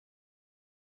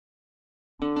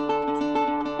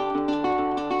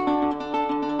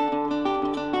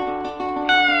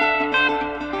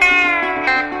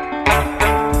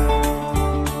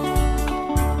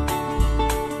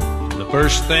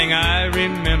First thing I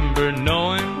remember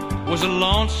knowing was a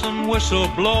lonesome whistle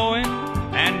blowing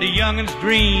and a youngin's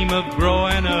dream of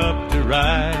growing up to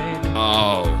ride.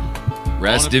 Oh,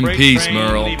 rest in peace,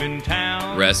 Merle.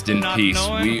 Rest in peace.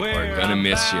 We are gonna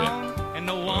miss you.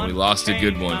 Well, we lost a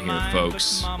good one here,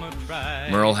 folks.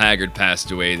 Merle Haggard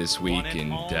passed away this week,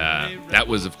 and that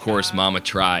was, of course, Mama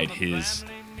Tried, his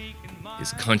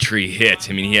country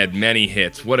hit. I mean, he had many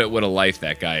hits. What a life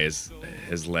that guy has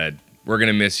led. We're going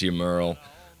to miss you, Merle.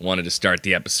 I wanted to start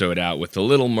the episode out with a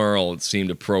little Merle. It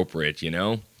seemed appropriate, you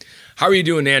know? How are you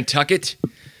doing, Nantucket?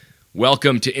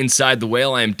 Welcome to Inside the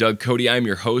Whale. I am Doug Cody. I'm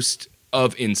your host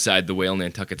of Inside the Whale,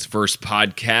 Nantucket's first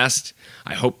podcast.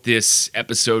 I hope this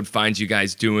episode finds you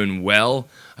guys doing well.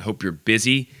 I hope you're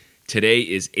busy. Today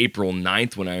is April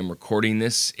 9th when I am recording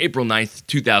this. April 9th,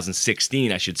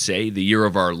 2016, I should say, the year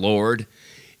of our Lord.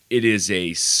 It is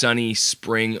a sunny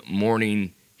spring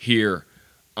morning here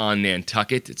on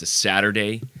Nantucket. It's a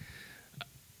Saturday.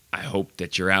 I hope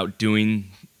that you're out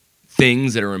doing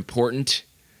things that are important.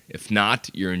 If not,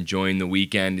 you're enjoying the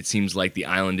weekend. It seems like the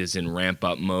island is in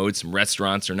ramp-up mode. Some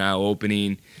restaurants are now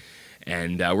opening,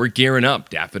 and we're gearing up.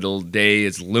 Daffodil Day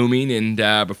is looming,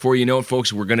 and before you know it,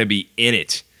 folks, we're going to be in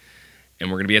it. And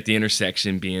we're going to be at the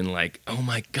intersection being like, oh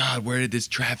my God, where did this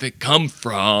traffic come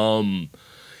from?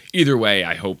 Either way,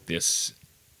 I hope this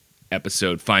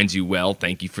episode finds you well.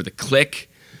 Thank you for the click.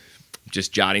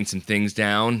 Just jotting some things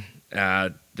down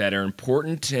that are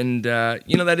important, and,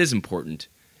 that is important.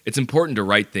 It's important to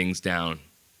write things down.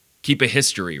 Keep a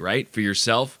history, right, for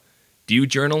yourself. Do you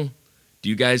journal? Do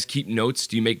you guys keep notes?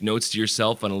 Do you make notes to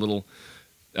yourself on a little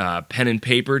pen and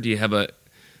paper? Do you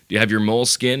have your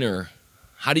moleskin, or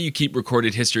how do you keep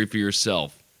recorded history for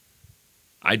yourself?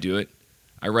 I do it.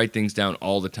 I write things down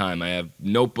all the time. I have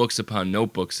notebooks upon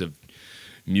notebooks of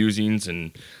musings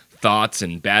and thoughts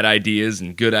and bad ideas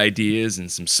and good ideas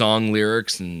and some song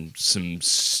lyrics and some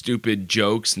stupid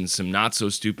jokes and some not so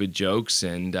stupid jokes.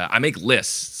 And I make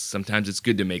lists. Sometimes it's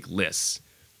good to make lists,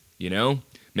 you know?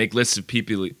 Make lists of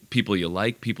people you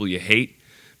like, people you hate.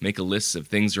 Make a list of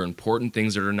things that are important,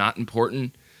 things that are not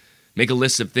important. Make a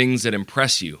list of things that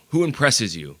impress you. Who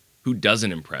impresses you? Who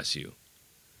doesn't impress you?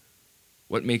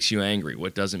 What makes you angry?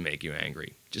 What doesn't make you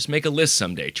angry? Just make a list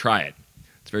someday. Try it.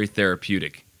 It's very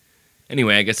therapeutic.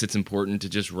 Anyway, I guess it's important to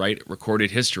just write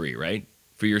recorded history, right?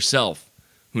 For yourself.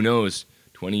 Who knows?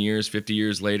 20 years, 50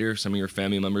 years later, some of your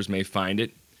family members may find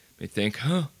it. May think,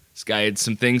 this guy had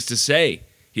some things to say.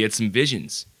 He had some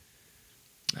visions.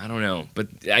 I don't know.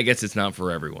 But I guess it's not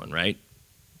for everyone, right?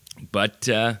 But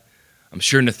I'm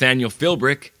sure Nathaniel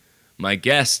Philbrick, my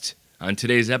guest on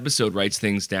today's episode, writes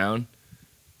things down.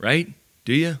 Right?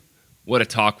 Do you? What a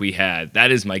talk we had.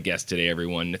 That is my guest today,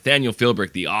 everyone. Nathaniel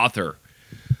Philbrick, the author.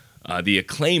 The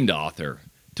acclaimed author,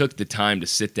 took the time to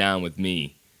sit down with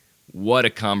me. What a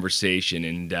conversation.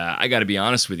 And I got to be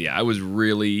honest with you, I was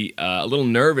really a little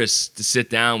nervous to sit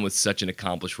down with such an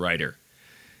accomplished writer.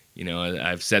 You know,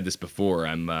 I've said this before.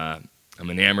 I'm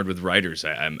enamored with writers.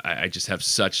 I just have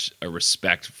such a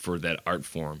respect for that art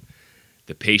form.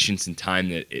 The patience and time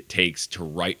that it takes to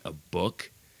write a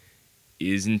book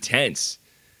is intense.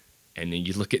 And then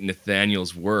you look at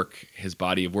Nathaniel's work, his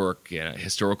body of work,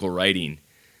 historical writing,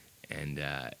 and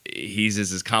he's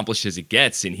as accomplished as it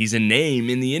gets, and he's a name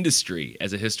in the industry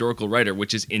as a historical writer,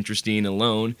 which is interesting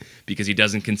alone because he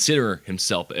doesn't consider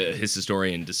himself a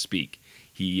historian to speak.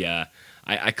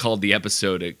 I called the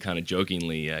episode kind of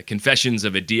jokingly, Confessions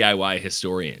of a DIY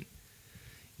Historian.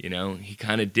 You know, he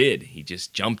kind of did. He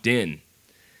just jumped in.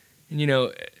 And, you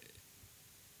know,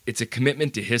 it's a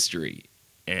commitment to history,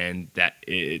 and that,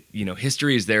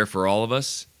 history is there for all of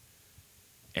us.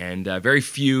 And very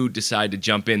few decide to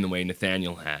jump in the way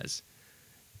Nathaniel has.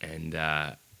 And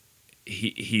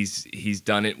he's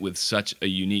done it with such a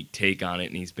unique take on it,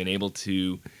 and he's been able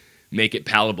to make it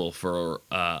palatable for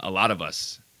a lot of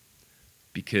us.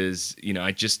 Because,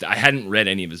 I hadn't read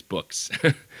any of his books.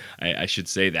 I should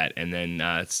say that. And then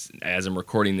as I'm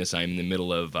recording this, I'm in the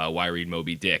middle of Why Read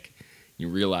Moby Dick. You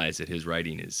realize that his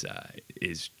writing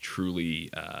is truly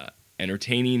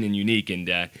entertaining and unique, and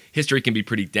history can be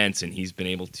pretty dense, and he's been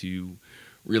able to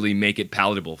really make it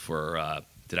palatable for,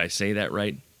 did I say that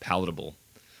right? Palatable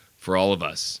for all of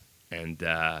us. And,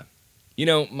 I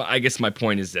guess my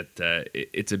point is that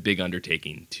it's a big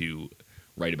undertaking to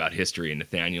write about history, and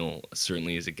Nathaniel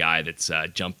certainly is a guy that's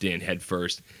jumped in head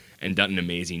first and done an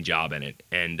amazing job in it.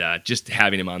 And just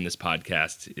having him on this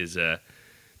podcast is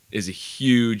a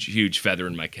huge, huge feather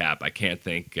in my cap. I can't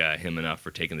thank him enough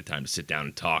for taking the time to sit down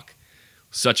and talk.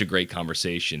 Such a great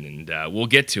conversation, and we'll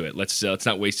get to it. Let's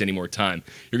not waste any more time.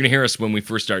 You're going to hear us when we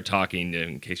first start talking,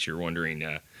 in case you're wondering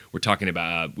we're talking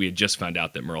about, we had just found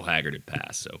out that Merle Haggard had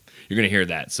passed. So you're going to hear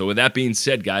that. So with that being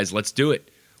said, guys, let's do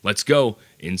it. Let's go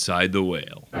Inside the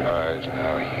Whale. Rise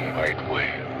now, ye white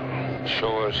whale.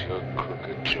 Show us your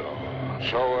crooked jaw.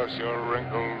 Show us your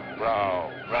wrinkled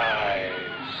brow.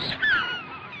 Rise.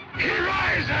 He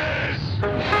rises!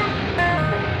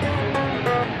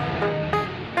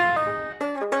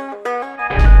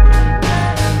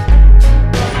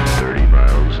 30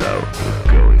 miles out of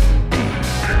going deep.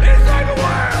 Inside the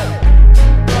whale!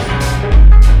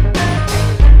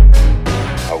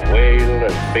 A whale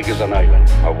as big as an island.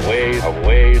 A whale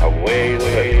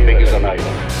as big as an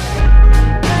island.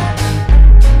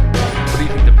 What do you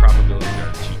think the probabilities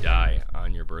are that you die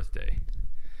on your birthday?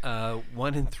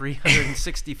 1 in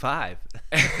 365.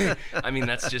 I mean,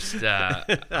 that's just, I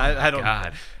don't.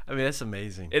 God. I mean, that's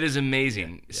amazing. It is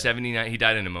amazing. Yeah. 79, he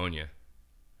died of pneumonia.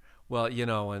 Well, you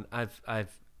know, and I've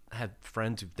had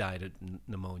friends who've died of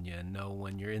pneumonia, and know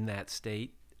when you're in that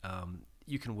state,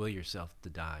 you can will yourself to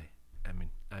die. I mean,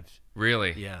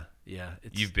 Really? yeah.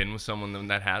 You've been with someone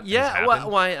that has Yeah,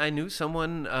 happened? well, I knew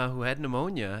someone who had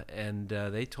pneumonia, and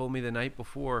they told me the night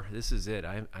before, this is it.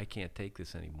 I can't take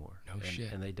this anymore. No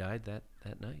shit. And they died that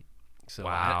night. So,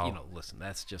 Wow. listen,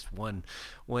 that's just one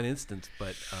instance,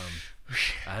 but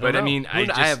I don't But, know. I mean,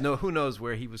 I have who knows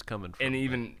where he was coming from. And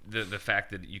even the fact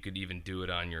that you could even do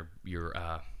it on your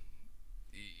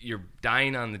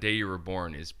dying on the day you were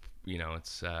born is,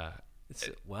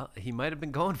 well, he might have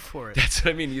been going for it. that's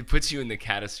what I mean. It puts you in the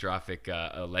catastrophic,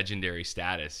 legendary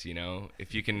status.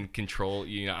 If you can control,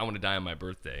 I want to die on my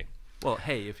birthday. Well,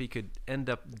 hey, if he could end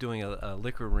up doing a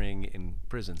liquor ring in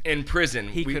prison. In prison,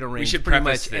 He could arrange we should pretty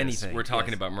preface much this. anything, We're talking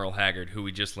yes. about Merle Haggard, who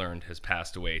we just learned has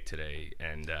passed away today,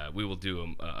 and we will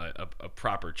do a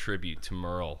proper tribute to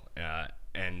Merle,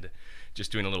 and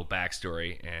just doing a little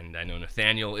backstory. And I know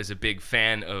Nathaniel is a big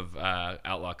fan of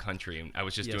Outlaw Country, and I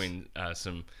was just Yes. doing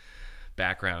some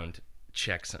background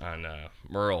checks on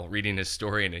Merle, reading his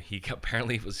story, and he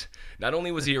apparently not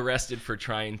only was he arrested for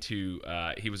trying to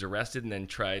he was arrested and then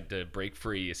tried to break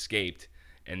free, escaped,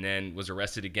 and then was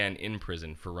arrested again in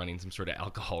prison for running some sort of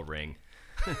alcohol ring.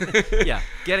 Yeah,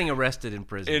 getting arrested in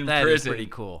prison. That is pretty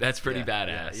cool. That's pretty Yeah,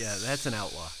 badass. Yeah, that's an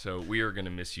outlaw. So we are going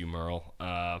to miss you, Merle.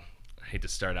 I hate to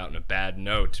start out on a bad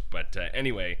note, but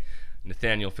anyway,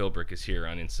 Nathaniel Philbrick is here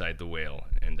on Inside the Whale,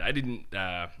 and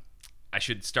I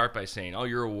should start by saying all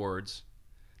your awards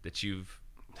that you've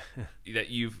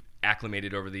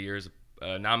acclimated over the years,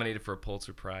 nominated for a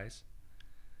Pulitzer Prize.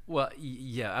 Well,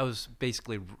 yeah, I was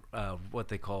basically what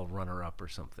they call runner-up or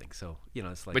something. So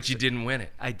it's like. But you didn't win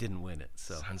it. I didn't win it.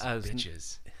 So Sons I of was.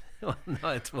 bitches. No,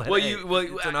 it's what. Well,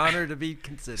 it's an honor to be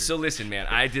considered. So listen, man,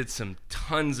 I did some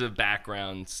tons of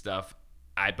background stuff.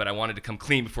 But I wanted to come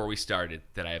clean before we started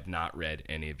that I have not read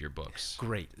any of your books.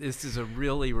 Great. This is a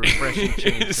really refreshing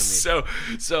change for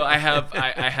me. So I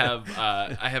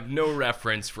have no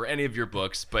reference for any of your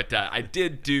books, but I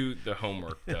did do the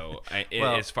homework though.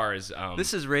 As far as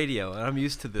this is radio, and I'm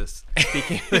used to this.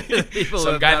 Speaking with people,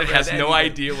 some guy that has no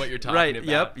idea what you're talking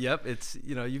about. Right. Yep. It's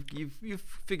you've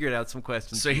figured out some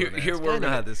questions. So here I know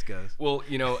how this goes. Well,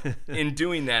 in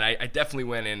doing that, I definitely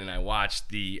went in and I watched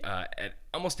the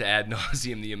almost ad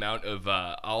nauseum the amount of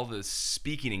all the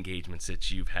speaking engagements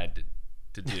that you've had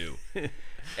to do, and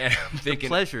I'm thinking, it's a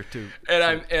pleasure to.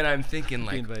 And I'm thinking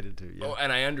like, be invited to. Yeah. Oh,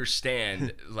 and I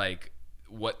understand like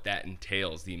what that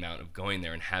entails, the amount of going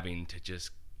there and having to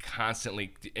just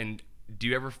constantly. And do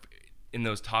you ever, in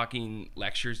those talking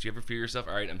lectures, do you ever feel yourself,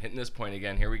 all right, I'm hitting this point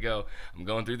again, here we go, I'm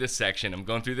going through this section,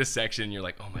 and you're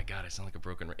like, oh my God, I sound like a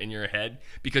broken in your head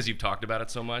because you've talked about it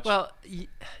so much? Well,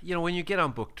 when you get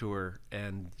on book tour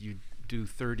and you do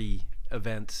 30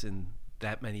 events in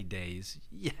that many days,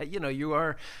 you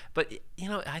are, but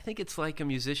I think it's like a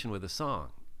musician with a song,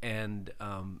 and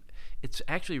it's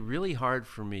actually really hard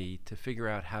for me to figure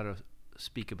out how to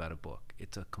speak about a book.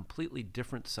 It's a completely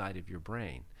different side of your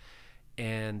brain.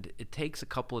 And it takes a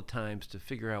couple of times to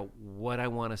figure out what I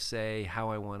want to say, how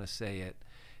I want to say it,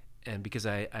 and because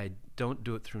I don't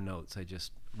do it through notes, I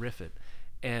just riff it.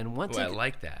 And once I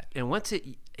like that. And once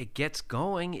it gets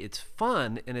going, it's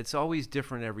fun, and it's always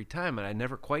different every time. And I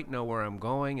never quite know where I'm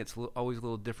going. It's always a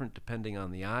little different depending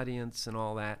on the audience and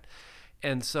all that.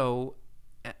 And so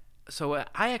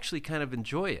I actually kind of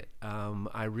enjoy it.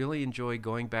 I really enjoy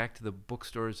going back to the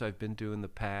bookstores I've been to in the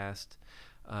past.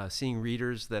 Seeing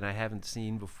readers that I haven't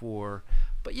seen before.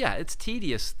 But yeah, it's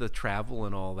tedious, the travel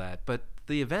and all that. But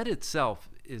the event itself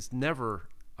is never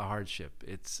a hardship.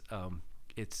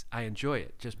 I enjoy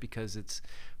it just because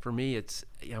for me,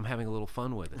 I'm having a little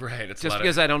fun with it. Right. It's just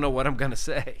because I don't know what I'm going to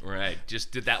say. Right.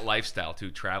 Just did that lifestyle too,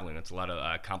 traveling. It's a lot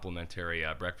of complimentary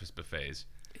breakfast buffets.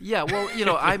 Yeah,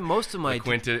 well, most of my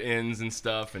Quinta Inns and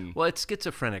stuff, and well, it's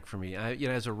schizophrenic for me.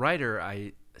 As a writer,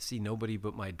 I see nobody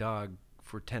but my dog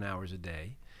for 10 hours a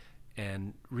day,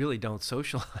 and really don't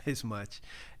socialize much.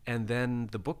 And then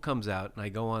the book comes out, and I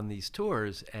go on these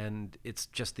tours, and it's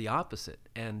just the opposite.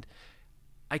 And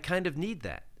I kind of need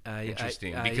that.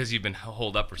 Interesting, because you've been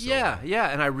holed up for so long. long. Yeah,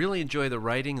 and I really enjoy the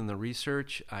writing and the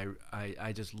research.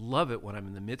 I just love it when I'm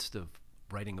in the midst of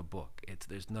writing a book.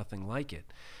 There's nothing like it.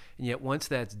 And yet once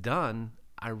that's done,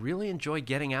 I really enjoy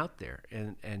getting out there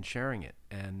and sharing it.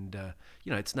 And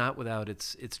it's not without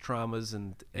its traumas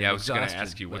and I was going to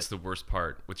ask you, what's the worst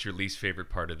part? What's your least favorite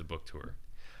part of the book tour?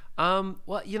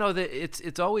 Well,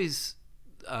 it's always,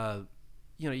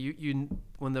 you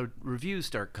when the reviews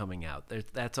start coming out,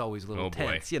 that's always a little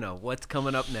tense. What's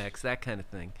coming up next, that kind of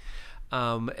thing.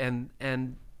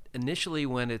 And initially,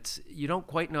 when you don't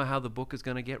quite know how the book is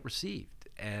going to get received.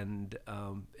 And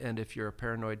if you're a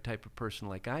paranoid type of person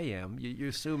like I am, you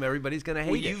assume everybody's going to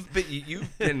hate it.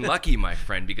 You've been lucky, my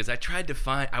friend, because I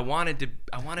wanted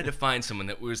to find someone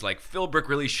that was like, Philbrick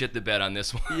really shit the bed on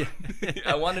this one. Yeah.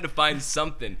 I wanted to find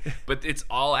something, but it's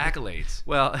all accolades.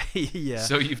 Well, yeah.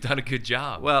 So you've done a good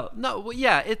job. Well, no,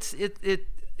 yeah, it's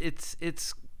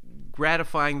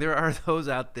gratifying. There are those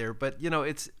out there, but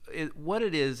what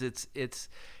it is. It's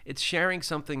sharing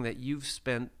something that you've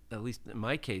spent, at least in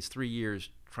my case, 3 years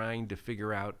trying to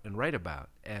figure out and write about,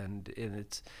 and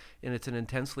it's an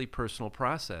intensely personal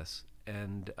process,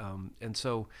 and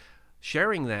so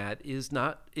sharing that is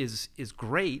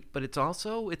great, but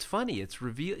it's funny.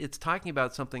 It's talking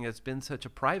about something that's been such a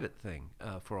private thing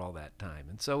for all that time,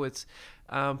 and so it's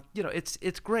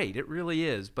great. It really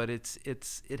is, but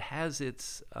it has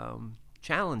its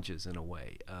challenges in a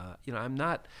way. I'm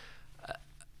not.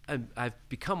 I've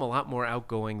become a lot more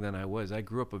outgoing than I was. I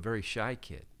grew up a very shy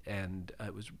kid, and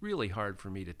it was really hard for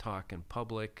me to talk in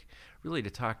public, really to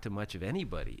talk to much of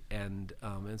anybody. And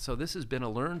so this has been a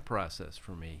learned process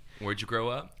for me. Where'd you grow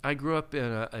up? I grew up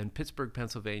in Pittsburgh,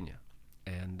 Pennsylvania,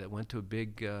 and went to a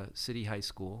big city high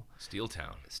school.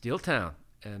 Steeltown,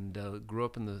 and grew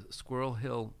up in the Squirrel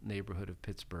Hill neighborhood of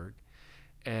Pittsburgh,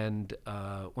 and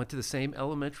went to the same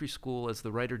elementary school as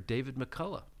the writer David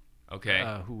McCullough.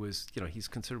 Okay. Who was, he's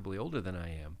considerably older than I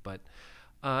am, but,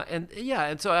 and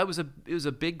so it was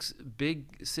a big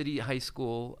city high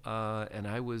school, and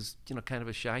I was, kind of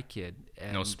a shy kid.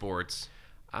 And no sports.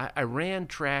 I ran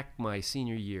track my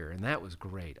senior year, and that was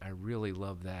great. I really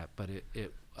loved that, but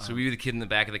it so were you the kid in the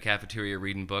back of the cafeteria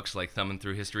reading books, like thumbing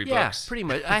through history books? Yeah, pretty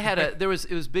much.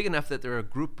 It was big enough that there were a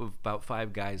group of about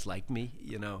 5 guys like me,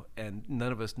 and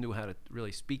none of us knew how to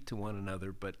really speak to one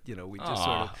another, but, we just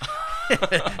sort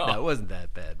of... No, it wasn't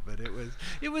that bad, but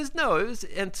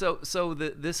and so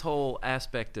this whole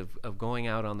aspect of going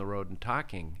out on the road and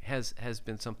talking has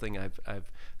been something I've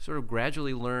sort of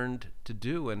gradually learned to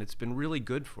do, and it's been really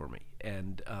good for me,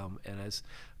 and as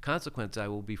a consequence, I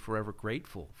will be forever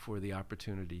grateful for the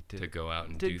opportunity to go out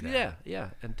and do that. Yeah,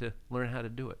 and to learn how to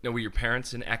do it. Now, were your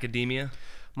parents in academia?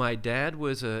 My dad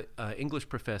was a English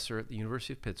professor at the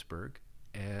University of Pittsburgh,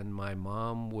 and my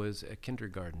mom was a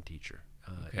kindergarten teacher.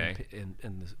 In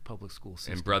the public school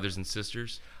system. And brothers and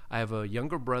sisters? I have a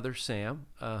younger brother, Sam,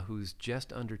 who's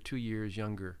just under 2 years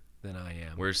younger than I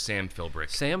am. Where's Sam Philbrick?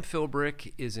 Sam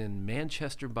Philbrick is in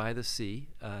Manchester by the Sea,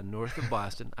 north of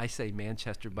Boston. I say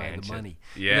Manchester by the money.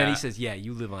 Yeah. And then he says, yeah,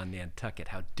 you live on Nantucket.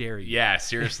 How dare you? Yeah,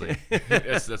 seriously.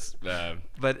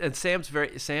 But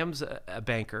Sam's a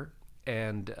banker,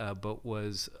 and but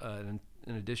was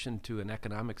in addition to an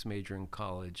economics major in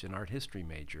college, an art history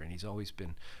major, and he's always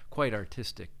been quite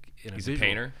artistic. He's a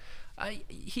painter.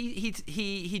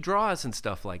 He draws and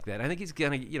stuff like that. I think he's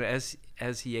gonna,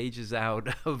 as he ages out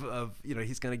of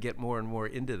he's gonna get more and more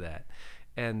into that,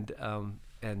 and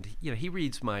he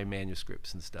reads my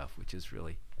manuscripts and stuff, which is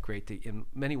really great. In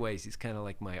many ways, he's kind of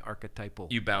like my archetypal.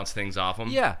 You bounce things off him.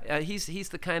 Yeah, he's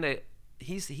the kind of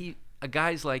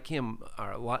guys like him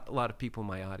are a lot of people in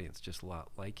my audience just a lot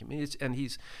like him, and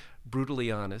he's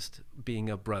brutally honest, being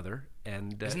a brother,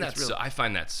 and isn't that so? I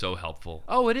find that so helpful.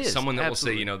 Oh, it is. Someone that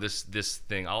Absolutely. will say, this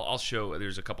thing. I'll show.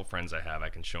 There's a couple friends I have. I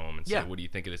can show them and say, Yeah. what do you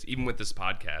think of this? Even with this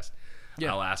podcast,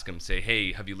 Yeah. I'll ask them, say,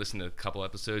 hey, have you listened to a couple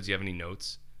episodes? Do you have any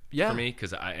notes Yeah. for me?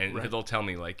 Because Right. they'll tell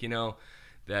me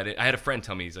that I had a friend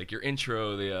tell me, he's like, your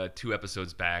intro, the 2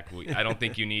 episodes back, I don't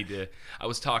think you need to. I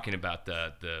was talking about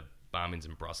the bombings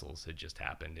in Brussels had just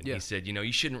happened, and Yeah. he said,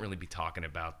 you shouldn't really be talking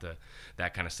about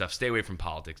that kind of stuff. Stay away from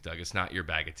politics, Doug. It's not your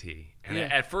bag of tea. And Yeah.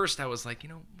 at first I was like,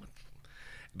 what?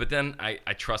 But then I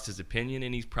trust his opinion,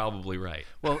 and he's probably right.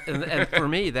 Well, and for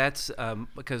me, that's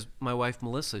because my wife,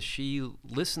 Melissa, she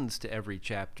listens to every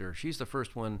chapter. She's the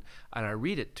first one, and I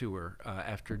read it to her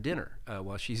after dinner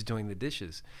while she's doing the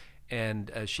dishes.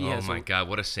 And she has. Oh my God!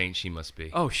 What a saint she must be.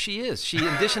 Oh, she is. She, in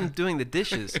addition to doing the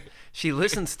dishes, she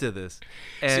listens to this.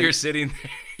 And so you're sitting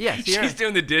there. Yeah, she's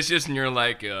doing the dishes, and you're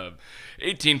like,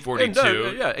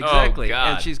 1842. Yeah, exactly. Oh,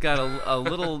 God. And she's got a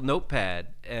little notepad,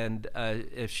 and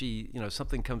if she,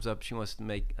 something comes up, she wants to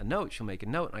make a note. She'll make a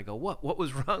note, and I go, "What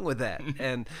was wrong with that?"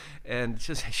 and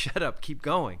she'll say, "Shut up, keep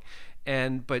going."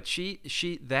 But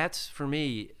she that's for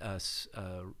me,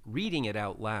 reading it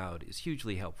out loud is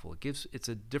hugely helpful. It's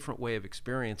a different way of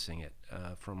experiencing it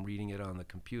from reading it on the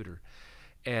computer,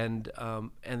 and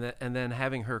then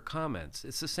having her comments.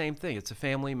 It's the same thing. It's a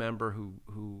family member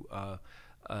who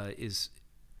is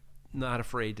not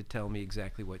afraid to tell me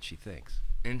exactly what she thinks.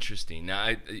 Interesting.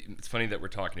 Now, it's funny that we're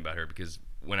talking about her, because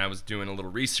when I was doing a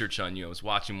little research on you, I was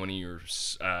watching one of your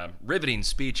riveting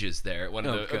speeches there, one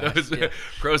of those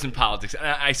Pros in Politics. And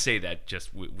I say that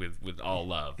just with all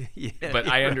love. But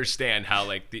I understand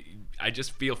how, I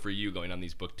just feel for you going on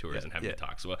these book tours and having to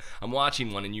talk. So I'm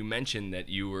watching one, and you mentioned that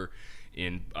you were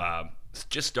in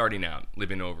just starting out,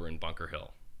 living over in Bunker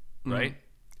Hill, right?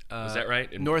 Is that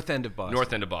right? North end of Boston.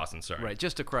 North end of Boston, sorry. Right,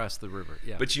 just across the river,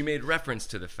 yeah. But you made reference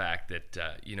to the fact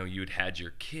that, you'd had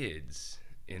your kids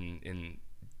in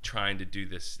trying to do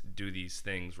these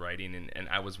things, writing, and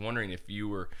I was wondering if you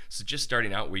were just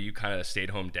starting out, where you kind of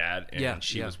stay-at-home dad and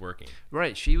she was working.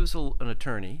 Right, she was an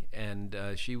attorney, and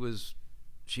it was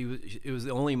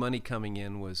the only money coming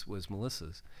in was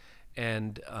Melissa's,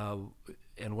 and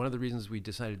one of the reasons we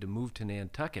decided to move to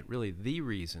Nantucket, really the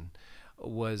reason,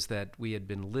 was that we had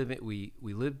been we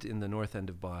lived in the north end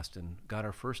of Boston, got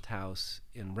our first house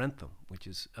in Wrentham, which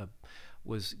is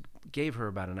gave her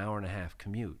about an hour and a half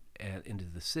commute into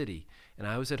the city, and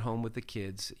I was at home with the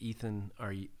kids. Ethan,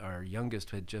 our youngest,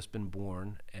 had just been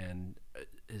born, and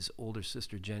his older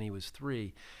sister Jenny was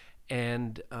 3,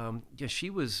 and she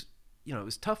was, it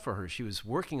was tough for her. She was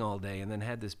working all day and then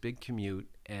had this big commute,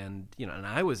 and and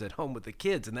I was at home with the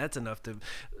kids, and that's enough to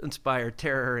inspire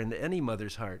terror in any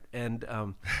mother's heart. And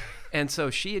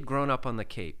so she had grown up on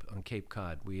Cape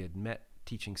Cod. We had met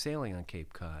teaching sailing on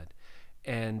Cape Cod.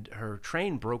 And her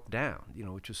train broke down,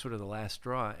 which was sort of the last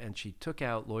straw, and she took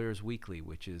out Lawyers Weekly,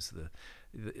 which is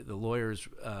the lawyers'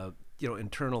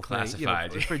 internal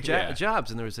classified thing, for jobs.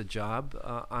 And there was a job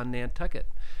on Nantucket,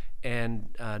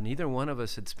 and neither one of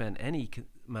us had spent any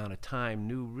amount of time,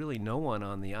 knew really no one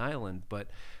on the island. But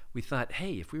we thought,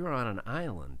 hey, if we were on an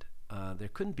island, there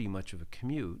couldn't be much of a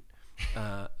commute.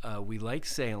 We like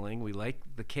sailing, we like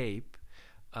the Cape.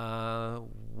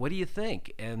 What do you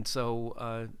think? And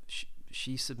so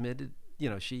she submitted,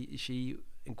 she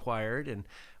inquired, and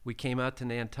we came out to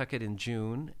Nantucket in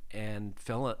June and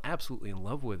fell absolutely in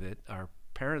love with it. Our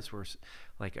parents were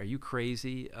like, "Are you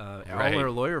crazy?" Right. All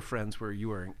our lawyer friends were, "You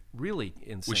are really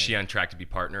insane." Was she on track to be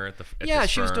partner at yeah, this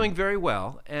she firm? was doing very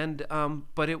well, and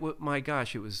but my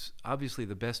gosh, it was obviously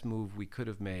the best move we could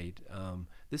have made.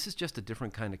 This is just a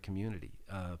different kind of community.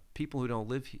 People who don't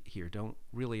live here don't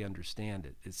really understand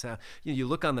it. It's you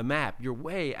look on the map, you're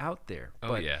way out there.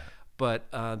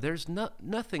 But there's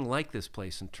nothing like this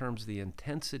place in terms of the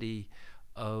intensity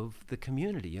of the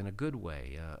community in a good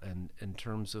way, and in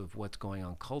terms of what's going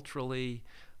on culturally.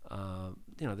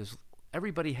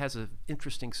 Everybody has an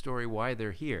interesting story why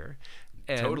they're here.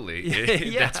 And, totally.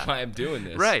 That's why I'm doing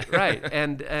this. Right.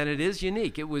 And it is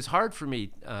unique. It was hard for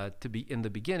me to be in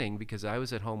the beginning because I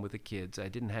was at home with the kids. I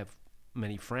didn't have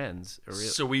many friends.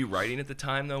 So were you writing at the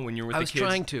time, though, when you were with the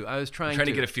kids? I was trying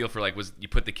to get a feel for, was you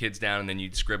put the kids down and then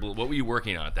you'd scribble? What were you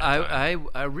working on at that time?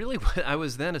 I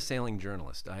was then a sailing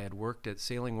journalist. I had worked at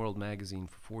Sailing World magazine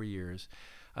for 4 years.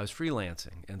 I was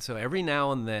freelancing, and so every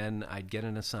now and then I'd get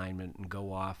an assignment and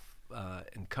go off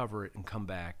and cover it and come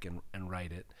back and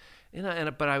write it.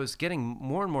 But I was getting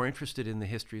more and more interested in the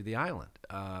history of the island.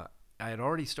 I had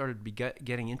already started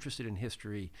getting interested in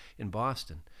history in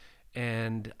Boston,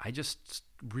 and I just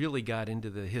really got into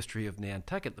the history of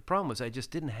Nantucket. The problem was I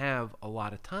just didn't have a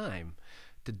lot of time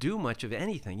to do much of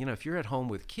anything. If you're at home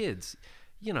with kids,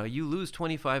 you lose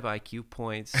 25 IQ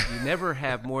points. You never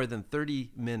have more than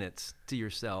 30 minutes to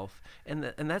yourself,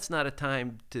 and that's not a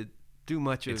time to do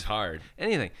much of it's hard.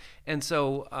 Anything. And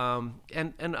so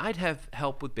and I'd have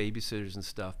help with babysitters and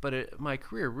stuff, but my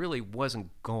career really wasn't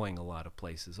going a lot of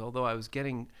places, although I was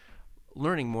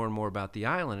learning more and more about the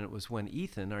island. It was when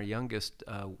Ethan, our youngest,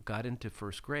 got into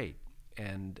first grade,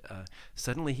 and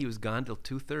suddenly he was gone till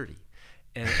 2:30,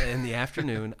 And in the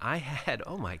afternoon, I had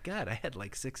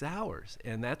like 6 hours.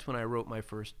 And that's when I wrote my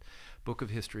first book of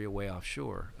history away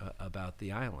offshore about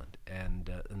the island. And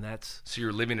that's... So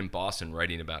you're living in Boston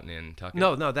writing about Nantucket?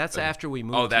 No, that's after we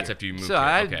moved. Oh, that's here. after you moved so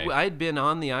here. Okay. I'd been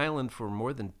on the island for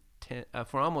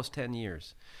almost 10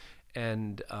 years.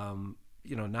 And,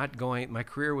 not going... My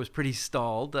career was pretty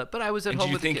stalled, but I was at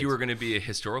home with the kids. And did you think you were going to be a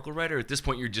historical writer? At this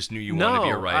point, you just knew you wanted to be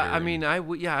a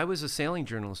writer? I was a sailing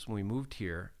journalist when we moved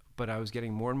here. But I was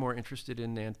getting more and more interested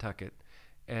in Nantucket,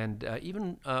 and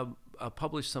even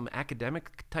published some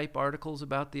academic type articles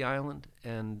about the island,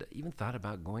 and even thought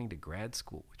about going to grad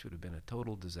school, which would have been a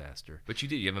total disaster. But you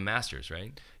did. You have a master's,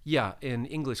 right? Yeah, in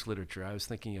English literature. I was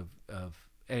thinking of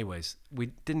anyways, we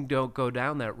didn't go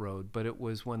down that road, but it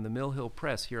was when the Mill Hill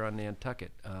Press here on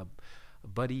Nantucket,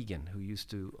 Bud Egan, who used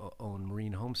to own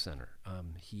Marine Home Center,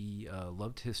 he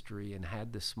loved history and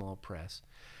had this small press,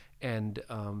 and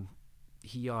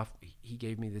he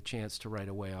gave me the chance to write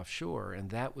away offshore,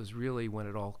 and that was really when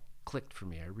it all clicked for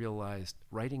me. I realized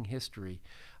writing history,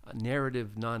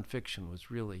 narrative nonfiction,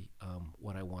 was really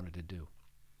what I wanted to do.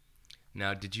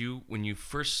 Now, when you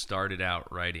first started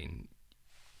out writing,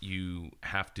 you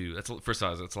have to, first of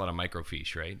all, that's a lot of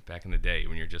microfiche, right? Back in the day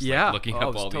when you're just looking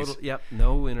up all these. Yep,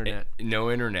 no internet. No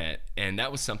internet. And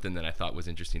that was something that I thought was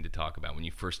interesting to talk about. When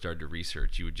you first started to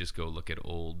research, you would just go look at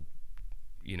old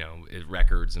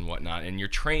records and whatnot, and you're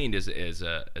trained as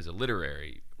a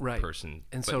literary person,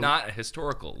 and but not a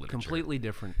historical literature. Completely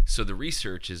different. So the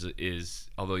research is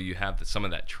although you have some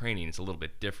of that training, it's a little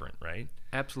bit different, right?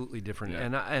 Absolutely different.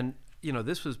 Yeah. And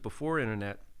this was before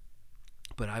internet,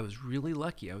 but I was really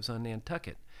lucky. I was on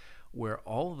Nantucket, where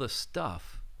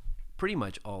pretty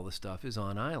much all the stuff is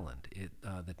on island.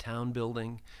 The town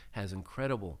building has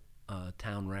incredible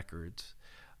town records.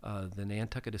 The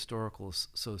Nantucket Historical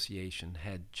Association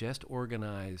had just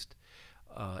organized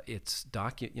all its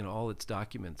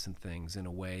documents and things in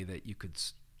a way that you could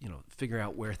figure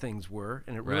out where things were,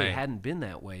 and it really hadn't been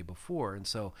that way before, and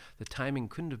so the timing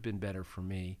couldn't have been better for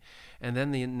me. And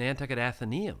then the Nantucket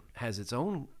Athenaeum has its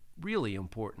own really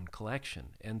important collection,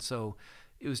 and so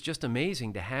it was just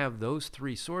amazing to have those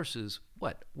three sources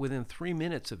within 3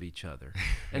 minutes of each other.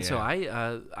 And so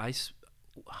I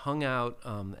hung out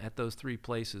at those three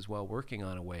places while working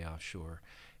on Away Offshore,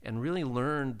 and really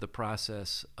learned the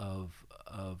process of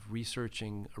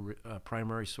researching a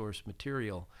primary source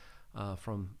material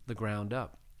from the ground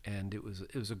up. And it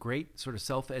was a great sort of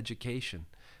self-education,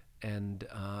 and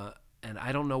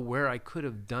I don't know where I could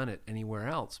have done it anywhere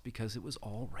else, because it was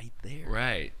all right there.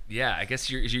 Right. Yeah. I guess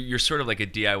you're sort of like a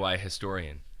DIY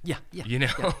historian. Yeah.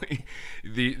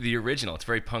 The original. It's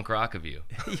very punk rock of you.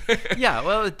 Yeah,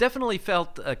 well, it definitely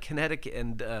felt kinetic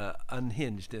and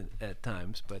unhinged at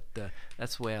times, but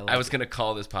that's the way I like it. I was going to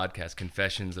call this podcast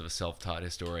Confessions of a Self-Taught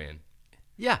Historian.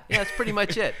 Yeah, that's pretty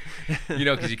much it.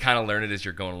 Because you kind of learn it as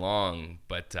you're going along.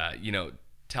 But,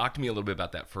 talk to me a little bit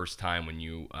about that first time when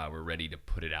you were ready to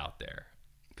put it out there.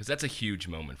 Because that's a huge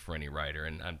moment for any writer,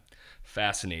 and I'm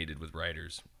fascinated with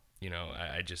writers.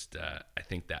 I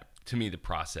think that, to me, the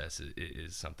process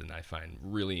is something I find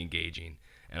really engaging,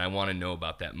 and I want to know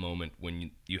about that moment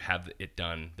when you have it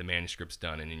done, the manuscript's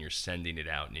done, and then you're sending it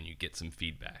out, and then you get some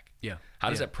feedback. Yeah. How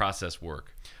does that process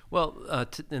work? Well,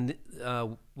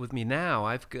 with me now,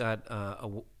 I've got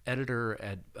an editor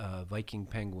at Viking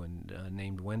Penguin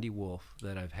named Wendy Wolf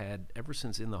that I've had ever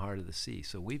since In the Heart of the Sea.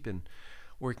 So we've been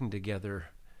working together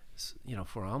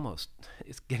for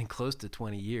it's getting close to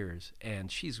 20 years,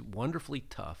 and she's wonderfully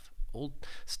tough, old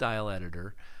style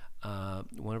editor.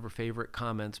 One of her favorite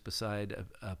comments beside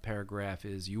a paragraph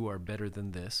is, "You are better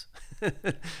than this,"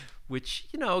 which,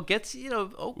 gets,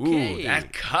 okay. Ooh,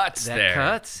 that cuts there. That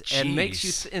cuts. Jeez. And makes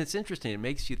you, and it's interesting, it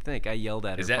makes you think. I yelled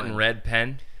at her. Is that in red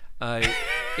pen?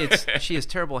 She has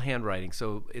terrible handwriting,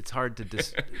 so it's hard to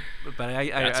but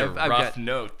that's a rough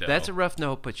note, though. That's a rough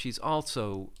note, but she's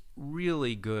also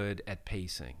really good at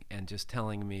pacing and just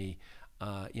telling me,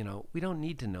 we don't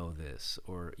need to know this,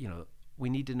 or we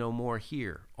need to know more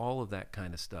here. All of that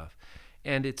kind of stuff,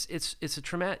 and it's a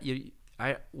traumatic.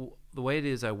 The way it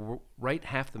is, I write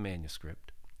half the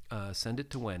manuscript, send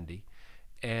it to Wendy,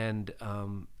 and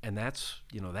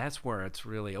that's where it's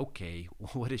really okay.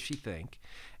 What does she think?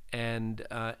 And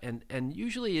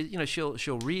usually,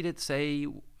 she'll read it, say,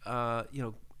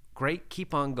 great,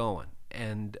 keep on going,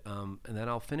 and then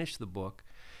I'll finish the book,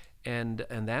 and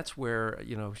that's where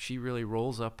she really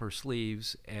rolls up her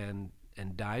sleeves and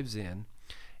dives in.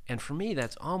 And for me,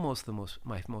 that's almost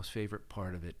my most favorite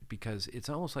part of it, because it's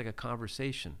almost like a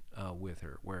conversation with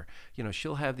her, where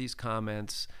she'll have these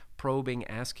comments, probing,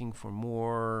 asking for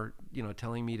more,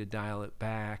 telling me to dial it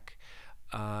back.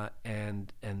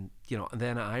 and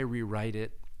then I rewrite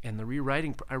it. And the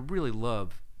rewriting, I really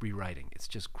love rewriting. It's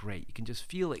just great. You can just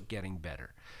feel it getting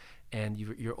better, and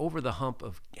you're over the hump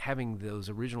of having those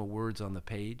original words on the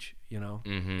page,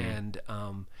 and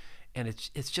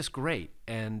it's just great.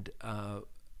 And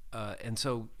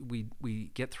so we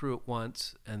get through it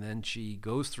once, and then she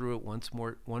goes through it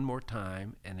one more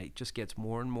time, and it just gets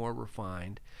more and more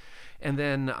refined. And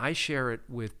then I share it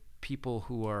with people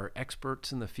who are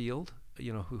experts in the field,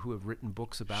 who have written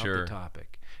books about the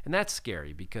topic. And that's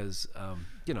scary because,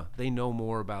 they know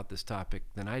more about this topic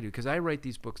than I do. Because I write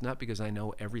these books not because I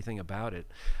know everything about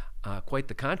it. Quite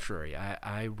the contrary.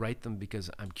 I write them because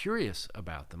I'm curious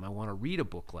about them. I want to read a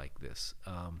book like this.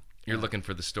 You're looking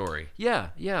for the story. Yeah.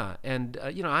 And,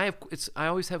 I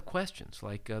always have questions.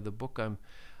 Like the book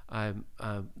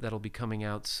that'll be coming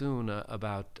out soon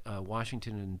about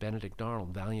Washington and Benedict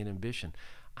Arnold, Valiant Ambition.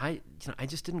 I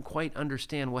just didn't quite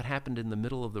understand what happened in the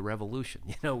middle of the revolution.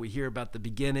 We hear about the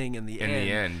beginning and the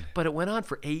end, but it went on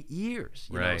for 8 years.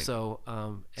 Right. So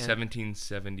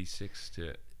 1776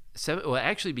 to. Well, it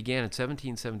actually began in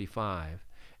 1775,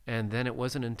 and then it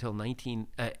wasn't until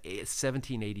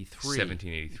 1783.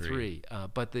 1783.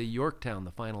 But the Yorktown,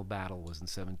 the final battle, was in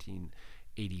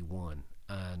 1781.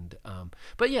 And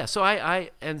but yeah, so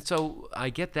I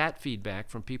get that feedback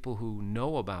from people who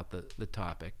know about the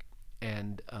topic.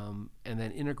 And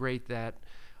then integrate that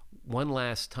one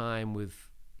last time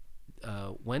with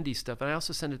Wendy's stuff. And I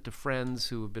also send it to friends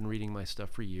who have been reading my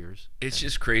stuff for years. It's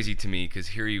just crazy to me because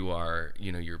here you are,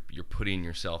 you're putting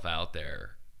yourself out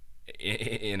there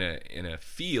in a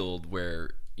field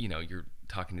where you're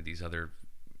talking to these other,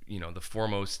 the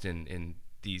foremost in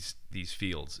these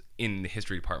fields in the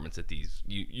history departments at these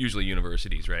usually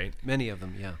universities, right? Many of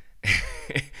them, yeah.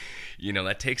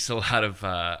 That takes a lot of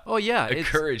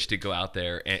courage to go out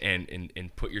there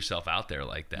and put yourself out there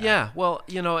like that. Yeah, well,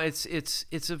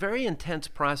 it's a very intense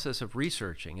process of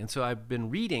researching, and so I've been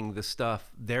reading the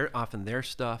stuff, often their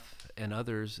stuff and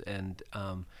others, and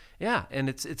and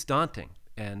it's daunting,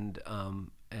 and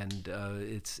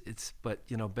it's but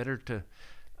better to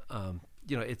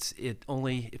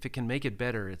only if it can make it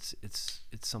better, it's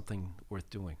something worth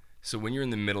doing. So when you're in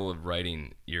the middle of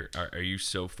writing, are you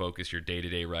so focused your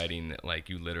day-to-day writing that like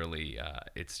you literally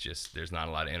it's just there's not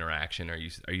a lot of interaction? Are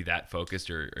you that focused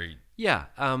or are you... Yeah,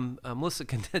 Melissa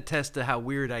can attest to how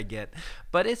weird I get,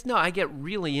 but I get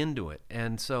really into it,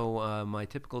 and so my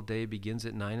typical day begins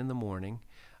at 9 a.m.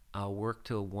 I'll work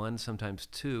till 1, sometimes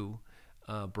 2,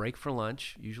 break for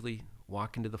lunch, usually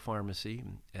walk into the pharmacy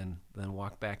and then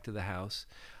walk back to the house.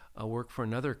 I'll work for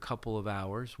another couple of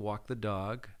hours, walk the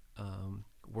dog.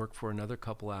 Work for another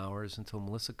couple hours until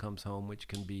Melissa comes home, which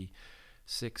can be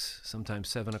 6, sometimes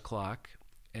 7 o'clock,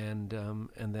 and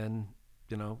then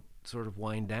sort of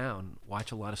wind down,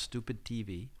 watch a lot of stupid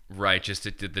TV. Right, just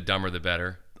the dumber the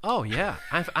better. Oh yeah,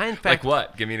 I in fact like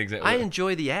what? Give me an example. I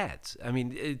enjoy the ads. I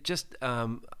mean,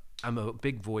 I'm a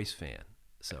big Voice fan.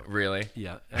 So really,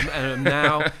 yeah, I'm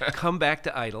now come back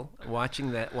to Idol,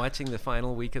 watching the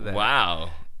final week of that.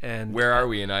 Wow. And where are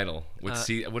we in Idol? What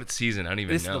season? I don't even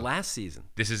know. This is the last season.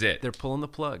 This is it. They're pulling the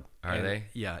plug. Are they?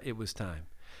 Yeah, it was time.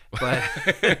 But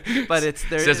it's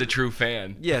there. Says a true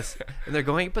fan. Yes, and they're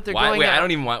going. But they're why, going. Wait, out. I don't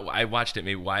even want. I watched it.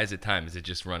 Maybe why is it time? Is it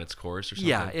just run its course or something?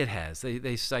 Yeah, it has.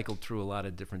 They cycled through a lot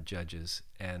of different judges,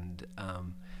 and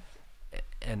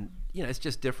it's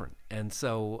just different. And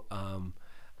so,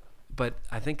 but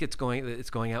I think it's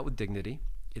going out with dignity.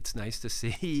 It's nice to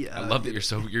see. I love that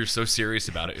you're so serious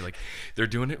about it. You're like, they're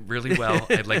doing it really well.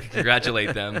 I'd like to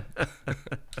congratulate them.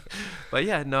 But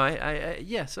yeah, no,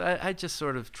 I just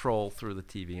sort of troll through the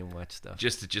TV and watch stuff.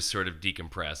 Just to sort of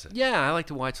decompress it. Yeah, I like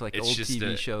to watch old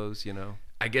TV shows.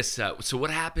 I guess. So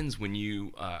what happens when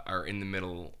you are in the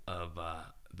middle of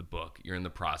the book? You're in the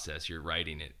process. You're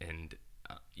writing it, and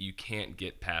you can't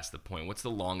get past the point. What's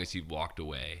the longest you've walked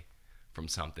away from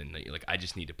something that you're like, I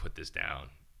just need to put this down?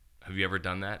 Have you ever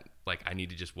done that? Like, I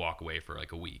need to just walk away for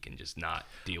like a week and just not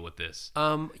deal with this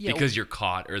because you're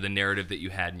caught, or the narrative that you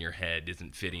had in your head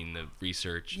isn't fitting the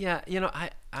research. Yeah,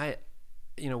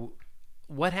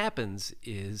 what happens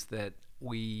is that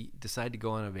we decide to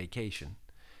go on a vacation,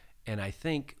 and I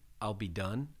think I'll be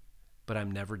done, but I'm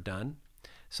never done.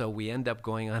 So we end up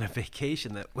going on a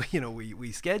vacation that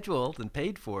we scheduled and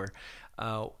paid for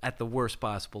at the worst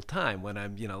possible time when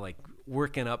I'm like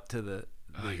working up to the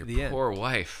your poor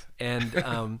wife. And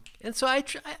so I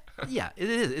try. Yeah, it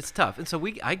is. It's tough. And so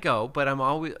I go, but I'm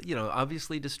always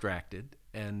obviously distracted,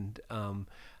 and so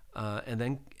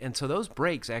those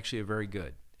breaks actually are very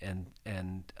good, and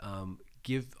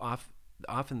give off.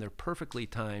 Often they're perfectly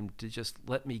timed to just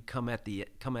let me come at the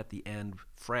end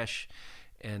fresh,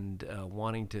 and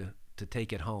wanting to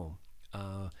take it home.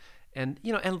 And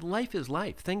life is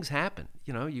life. Things happen.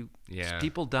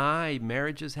 People die,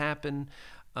 marriages happen.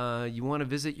 You want to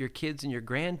visit your kids and your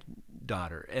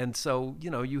granddaughter, and so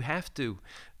you have to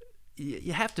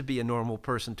be a normal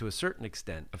person to a certain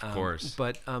extent. Of course.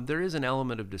 But there is an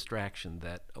element of distraction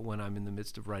that when I'm in the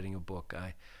midst of writing a book,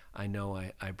 I know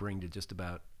I bring to just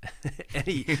about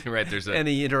any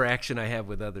any interaction I have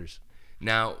with others.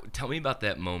 Now, tell me about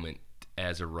that moment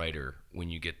as a writer when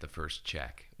you get the first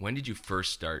check. When did you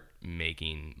first start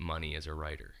making money as a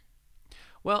writer?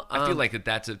 Well, I feel like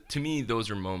to me, those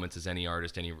are moments as any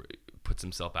artist, puts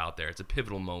himself out there. It's a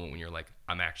pivotal moment when you're like,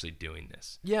 I'm actually doing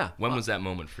this. Yeah. When was that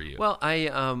moment for you? Well,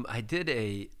 I did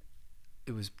it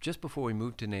was just before we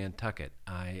moved to Nantucket.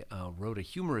 I wrote a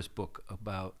humorous book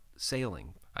about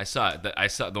sailing. I saw it. I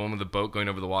saw the one with the boat going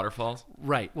over the waterfalls.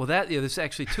 Right. Well, there's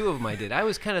actually two of them I did. I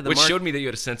was kind of the which showed me that you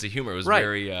had a sense of humor. It was right.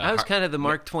 very. I was kind of the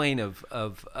Mark Twain of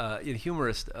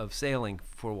humorist of sailing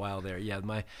for a while there. Yeah.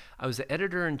 I was the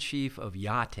editor-in-chief of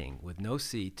Yachting with no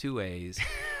C, 2 A's,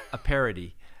 a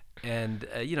parody, and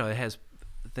it has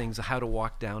things how to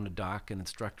walk down a dock, an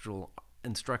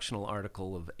instructional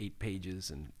article of 8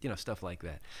 pages, and stuff like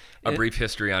that. A brief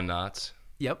history on knots.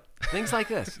 Yep. Things like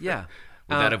this. Yeah.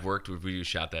 Would that have worked? Would you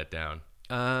shot that down?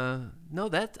 No,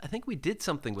 I think we did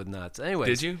something with knots. Anyway,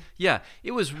 did you? Yeah,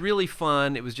 it was really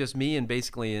fun. It was just me and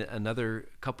basically another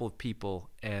couple of people,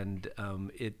 and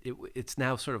it's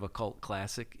now sort of a cult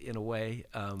classic in a way.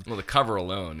 Well, the cover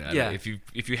alone. Yeah. If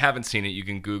you haven't seen it, you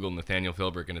can Google Nathaniel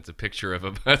Philbrick, and it's a picture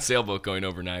of a sailboat going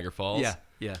over Niagara Falls. Yeah,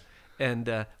 yeah. And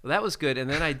that was good. And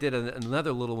then I did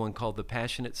another little one called The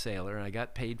Passionate Sailor, and I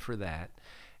got paid for that.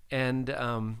 And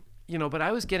but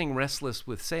I was getting restless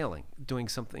with sailing, doing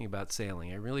something about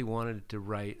sailing. I really wanted to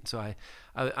write. So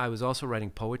I was also writing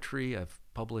poetry. I've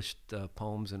published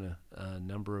poems in a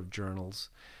number of journals.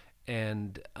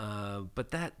 And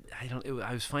but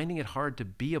I was finding it hard to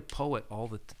be a poet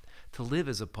to live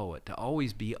as a poet, to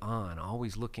always be on,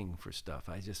 always looking for stuff.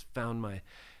 I just found it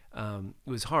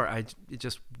was hard. It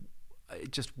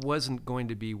just wasn't going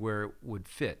to be where it would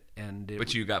fit.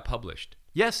 But you got published.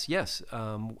 Yes.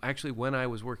 Actually, when I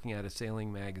was working at a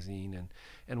sailing magazine,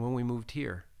 and when we moved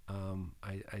here,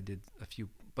 I did a few.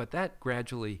 But that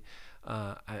gradually,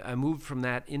 I moved from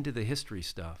that into the history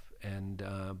stuff,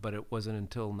 but it wasn't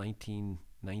until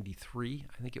 1993,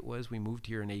 I think it was, we moved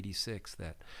here in '86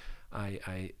 that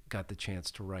I got the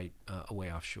chance to write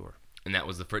Away Offshore. And that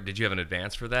was the first. Did you have an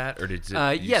advance for that, or did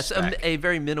yes, a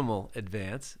very minimal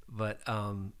advance, but it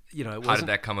wasn't. How did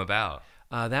that come about?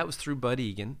 That was through Bud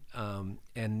Egan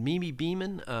and Mimi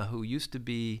Beeman, who used to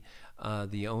be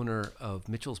the owner of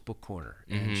Mitchell's Book Corner,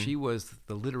 and she was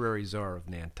the literary czar of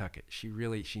Nantucket. She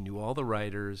knew all the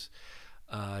writers,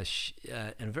 and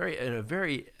a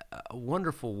very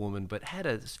wonderful woman, but had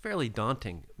a fairly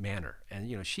daunting manner.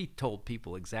 And she told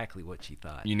people exactly what she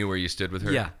thought. You knew where you stood with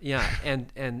her. Yeah.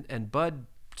 And Bud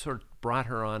sort of brought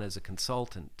her on as a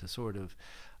consultant to sort of.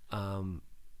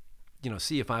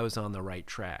 See if I was on the right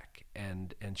track,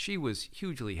 and she was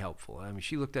hugely helpful. I mean,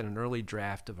 she looked at an early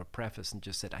draft of a preface and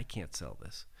just said, "I can't sell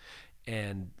this,"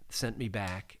 and sent me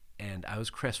back. And I was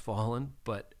crestfallen,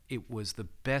 but it was the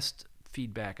best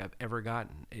feedback I've ever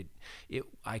gotten.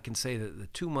 I can say that the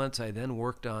 2 months I then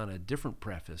worked on a different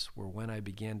preface were when I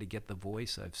began to get the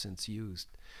voice I've since used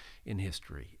in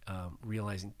history,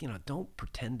 realizing, don't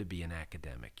pretend to be an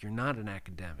academic. You're not an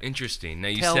academic. Interesting. Now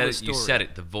you said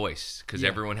it, the voice, because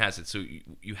everyone has it. So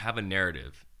you have a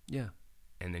narrative. Yeah.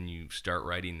 And then you start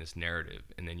writing this narrative,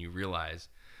 and then you realize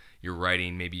you're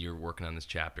writing, maybe you're working on this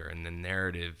chapter, and the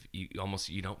narrative, you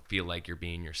don't feel like you're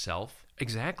being yourself.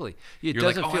 Exactly. You're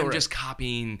like, I'm just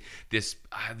copying this.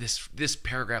 This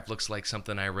paragraph looks like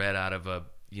something I read out of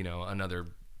another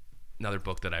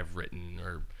book that I've written,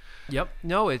 or. Yep.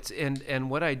 No, and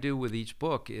what I do with each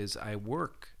book is I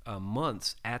work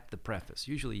months at the preface.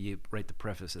 Usually you write the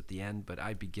preface at the end, but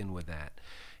I begin with that.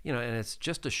 And it's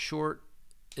just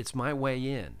it's my way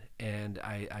in, and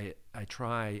I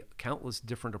try countless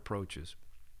different approaches,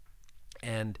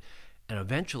 and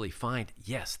eventually find,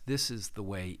 yes, this is the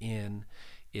way in.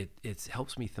 It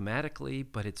helps me thematically,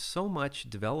 but it's so much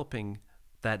developing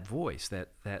that voice,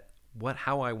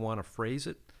 how I want to phrase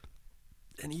it.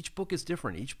 And each book is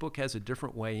different. Each book has a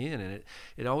different way in, and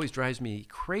it always drives me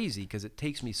crazy because it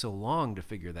takes me so long to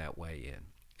figure that way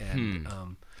in.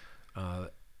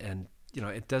 And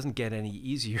it doesn't get any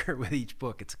easier with each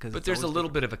book. But there's a little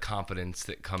bit of a confidence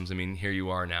that comes. I mean, here you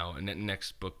are now, and the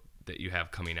next book that you have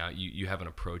coming out, you have an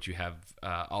approach. You have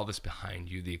all this behind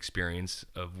you, the experience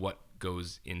of what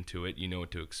goes into it. You know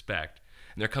what to expect,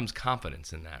 and there comes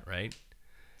confidence in that, right?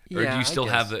 Or Yeah, do you still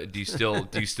I guess.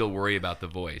 do you still worry about the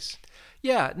voice?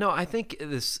 Yeah, no, I think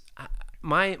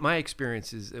my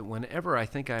experience is that whenever I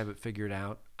think I have it figured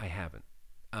out, I haven't.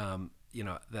 You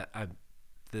know that I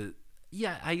the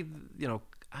yeah I you know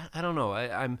I don't know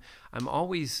I'm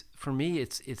always, for me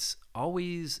it's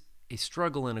always a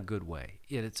struggle in a good way.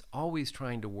 It's always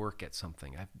trying to work at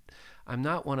something. I'm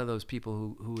not one of those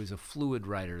people who is a fluid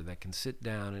writer that can sit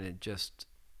down and it just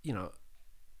you know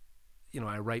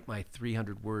I write my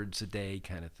 300 words a day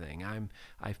kind of thing.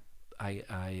 I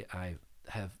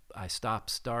stop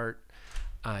start.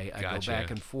 I Gotcha. go back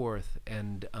and forth,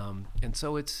 and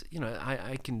so it's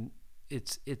I can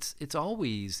it's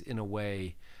always in a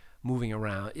way moving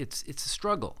around. It's a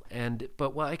struggle,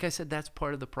 but like I said, that's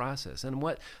part of the process. And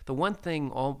the one thing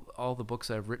all the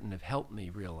books I've written have helped me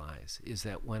realize is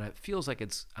that when it feels like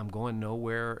I'm going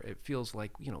nowhere, it feels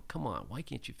like come on, why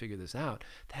can't you figure this out?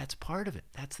 That's part of it.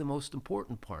 That's the most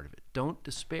important part of it. Don't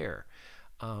despair.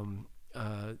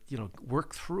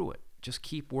 Work through it. Just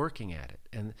keep working at it,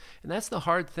 and that's the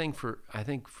hard thing I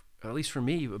think, at least for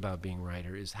me, about being a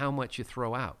writer, is how much you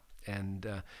throw out,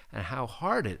 and how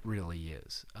hard it really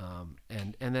is.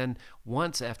 And then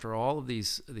once, after all of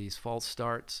these false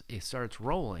starts, it starts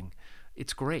rolling.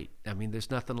 It's great. I mean,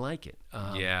 there's nothing like it.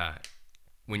 Yeah,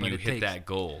 when you hit that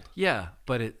gold. Yeah,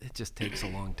 but it just takes a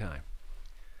long time.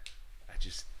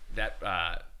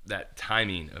 That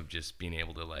timing of just being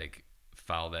able to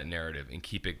follow that narrative and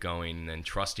keep it going, and then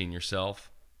trusting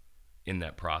yourself in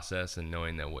that process and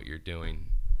knowing that what you're doing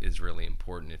is really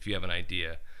important. If you have an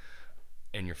idea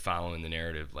and you're following the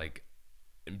narrative,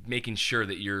 making sure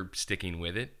that you're sticking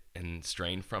with it and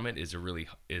straying from it is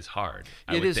hard.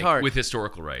 It is hard with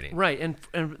historical writing, right? And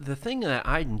the thing that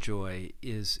I enjoy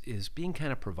is being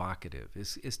kind of provocative,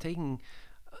 is taking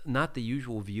not the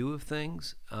usual view of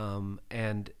things,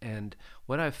 and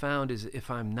what I've found is,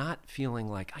 if I'm not feeling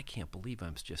like, I can't believe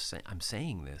I'm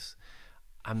saying this,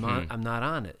 I'm not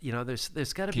on it.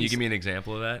 There's got to be. Can you give me an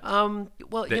example of that?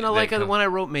 When I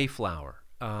wrote Mayflower,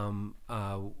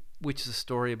 which is a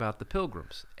story about the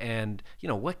Pilgrims, and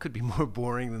what could be more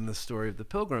boring than the story of the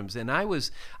Pilgrims? And I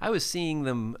was seeing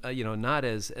them, not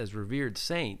as revered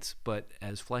saints, but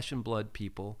as flesh and blood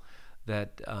people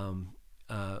that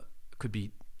could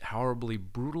be horribly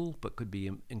brutal, but could be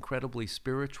incredibly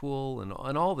spiritual,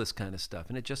 and all this kind of stuff.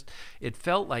 And it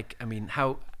felt like,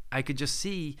 how I could just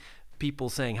see people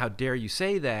saying, "How dare you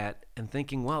say that?" and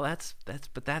thinking, well, that's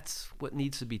what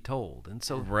needs to be told. And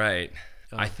so, right.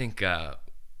 I think I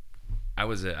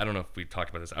don't know if we talked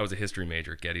about this. I was a history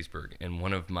major at Gettysburg, and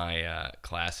one of my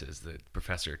classes, the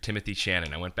professor Timothy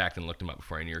Shannon, I went back and looked him up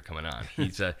before I knew you were coming on.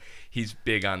 He's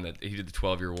big on he did the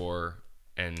 12-year war,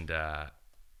 and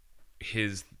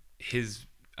his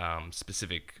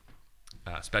specific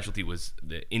specialty was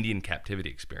the Indian captivity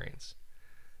experience.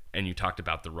 And you talked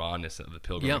about the rawness of the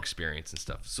Pilgrim experience and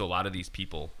stuff. So a lot of these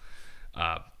people,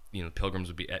 the Pilgrims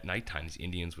would be at nighttime. These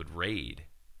Indians would raid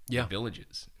the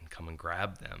villages and come and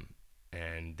grab them,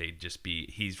 and they'd just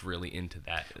be. He's really into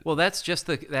that. Well,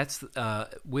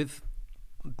 with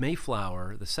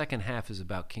Mayflower, the second half is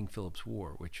about King Philip's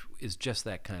War, which is just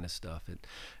that kind of stuff. It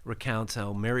recounts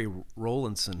how Mary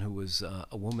Rowlandson, who was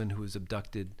a woman who was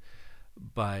abducted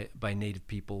by native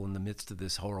people in the midst of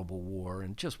this horrible war,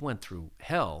 and just went through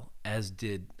hell, as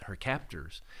did her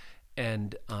captors.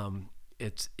 And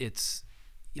it's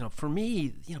for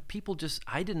me, people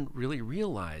I didn't really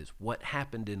realize what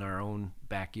happened in our own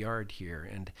backyard here,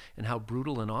 and how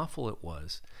brutal and awful it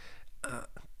was.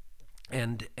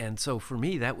 And so for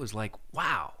me, that was like,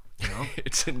 wow,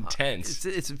 it's intense.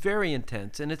 It's very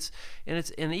intense, and it's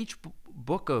in each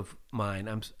book of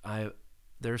mine.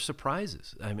 There's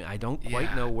surprises. I don't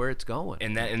quite know where it's going.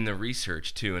 And that in the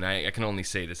research too. And I can only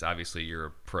say this. Obviously, you're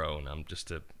a pro, and I'm just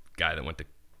a guy that went to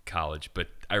college. But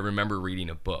I remember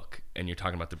reading a book, and you're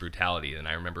talking about the brutality. And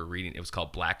I remember reading. It was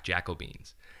called Black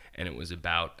Jacobins, and it was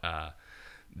about a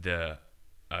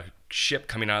ship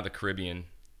coming out of the Caribbean,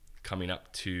 coming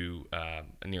up to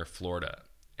near Florida,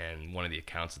 and one of the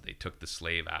accounts that they took the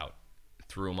slave out,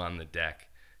 threw him on the deck,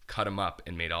 cut him up,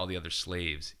 and made all the other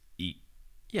slaves eat.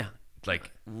 Yeah.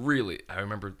 Really, I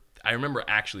remember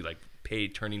actually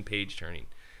page turning.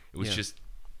 It was just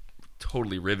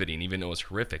totally riveting, even though it was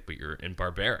horrific, and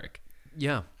barbaric.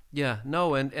 Yeah.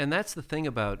 No, and that's the thing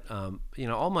about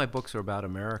all my books are about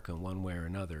America in one way or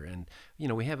another, and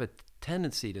we have a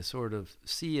tendency to sort of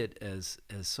see it as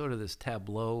sort of this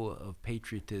tableau of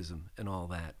patriotism and all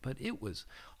that, but it was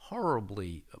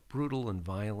horribly brutal and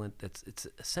violent. It's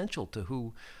essential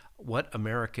to what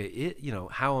America is,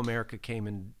 how America came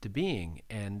into being,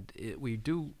 and we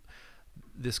do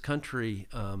this country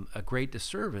a great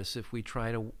disservice if we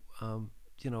try to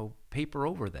paper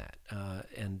over that.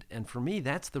 And for me,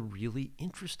 that's the really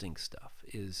interesting stuff.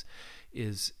 Is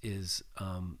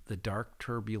the dark,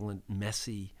 turbulent,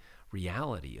 messy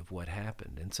reality of what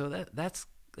happened. And so that's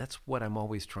what I'm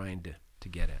always trying to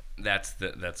get at.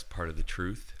 That's part of the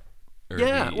truth.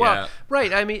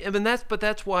 Right. I mean,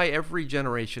 that's why every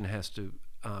generation has to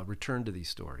return to these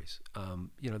stories.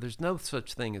 There's no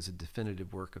such thing as a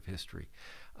definitive work of history.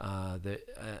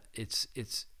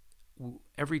 It's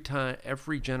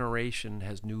every generation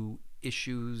has new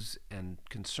issues and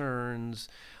concerns,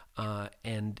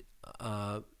 and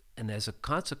as a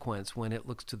consequence, when it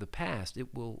looks to the past,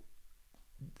 it will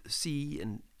see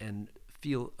and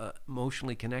feel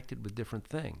emotionally connected with different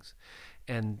things,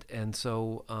 and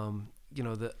so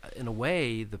in a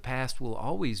way, the past will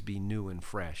always be new and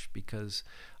fresh because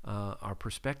our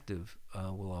perspective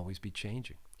will always be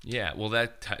changing. Yeah, well,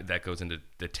 that goes into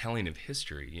the telling of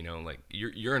history. Like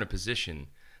you're in a position.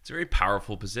 It's a very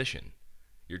powerful position.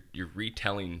 You're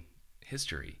retelling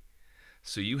history,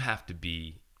 so you have to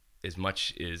be, as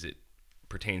much as it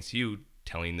pertains to you,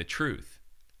 telling the truth,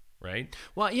 right?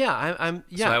 Well, yeah, I'm.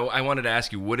 Yeah. So I wanted to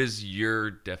ask you, what is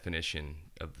your definition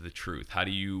of the truth? How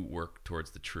do you work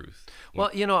towards the truth?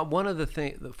 Well, one of the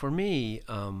things for me,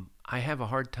 I have a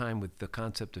hard time with the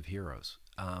concept of heroes.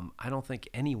 I don't think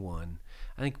anyone.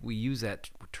 I think we use that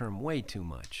term way too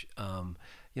much.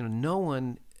 No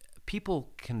one.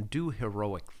 People can do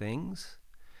heroic things,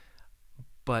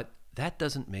 but that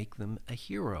doesn't make them a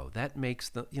hero. That makes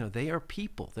them. They are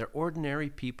people. They're ordinary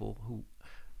people who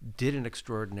did an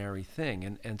extraordinary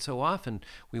thing, and so often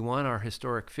we want our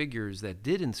historic figures that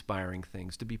did inspiring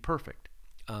things to be perfect,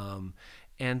 and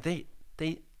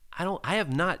I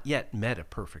have not yet met a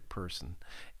perfect person,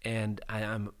 and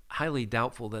I'm highly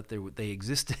doubtful that they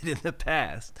existed in the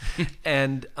past,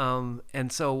 and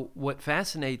so what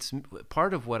fascinates,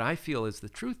 part of what I feel is the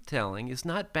truth telling is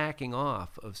not backing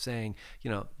off of saying,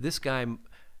 this guy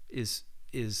is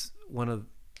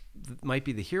might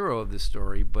be the hero of this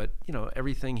story, but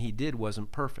everything he did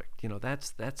wasn't perfect.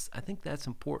 I think that's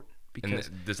important. Because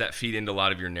does that feed into a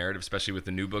lot of your narrative, especially with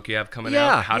the new book you have coming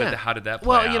out? How did that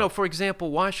play out? Well, for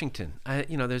example, Washington.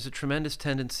 There's a tremendous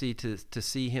tendency to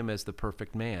see him as the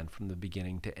perfect man from the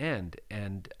beginning to end,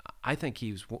 and I think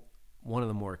he was one of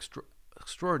the more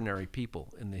extraordinary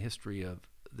people in the history of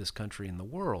this country and the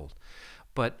world.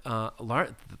 But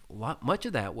much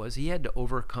of that was he had to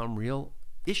overcome real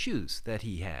issues that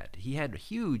he had. He had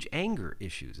huge anger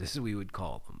issues, as we would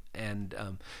call them, and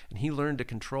he learned to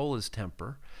control his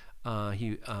temper. But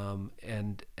in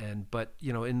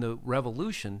the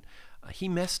Revolution, he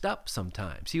messed up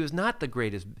sometimes. He was not the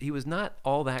greatest. He was not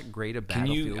all that great a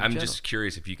battlefield I'm general. just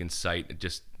curious if you can cite,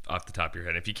 just off the top of your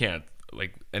head, if you can't,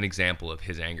 like an example of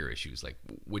his anger issues, like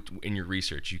which in your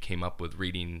research you came up with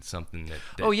reading something that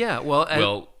oh yeah,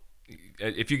 well.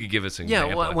 If you could give us an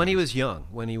example. Yeah, well, when he was young,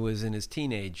 when he was in his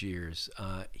teenage years,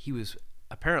 he was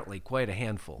apparently quite a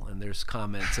handful. And there's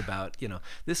comments about,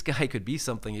 this guy could be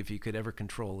something if he could ever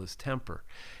control his temper.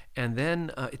 And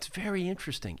then it's very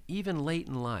interesting, even late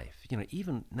in life,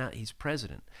 even now he's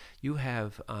president, you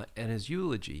have, in his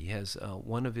eulogy, he has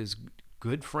one of his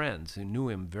good friends who knew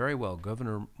him very well,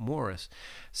 Gouverneur Morris,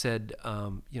 said,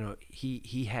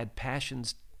 he had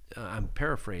passions. I'm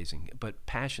paraphrasing, but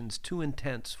passions too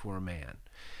intense for a man,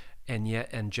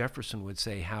 and Jefferson would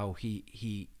say how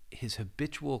his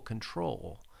habitual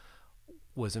control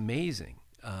was amazing,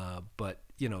 but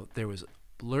there was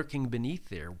lurking beneath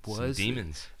there was some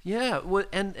demons. Yeah,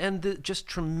 just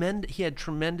tremendous. He had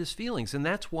tremendous feelings, and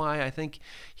that's why I think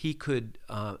he could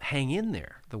hang in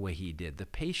there the way he did. The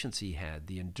patience he had,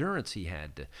 the endurance he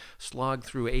had to slog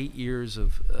through 8 years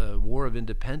of War of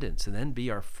Independence, and then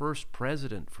be our first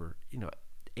president for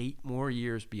 8 more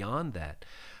years beyond that,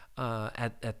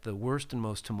 at the worst and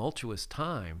most tumultuous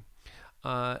time.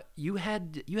 You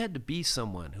had to be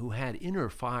someone who had inner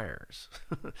fires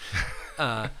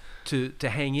to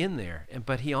hang in there,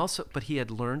 but he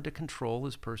had learned to control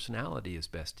his personality as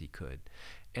best he could,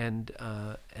 and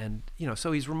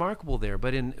so he's remarkable there.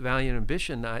 But in Valiant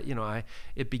Ambition,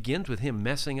 it begins with him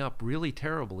messing up really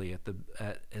terribly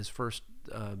at his first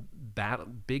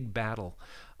big battle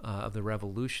of the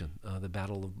Revolution, the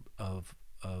Battle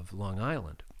of Long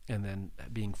Island, and then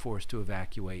being forced to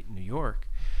evacuate New York.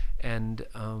 And,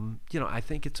 I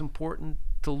think it's important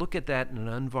to look at that in an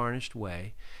unvarnished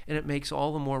way, and it makes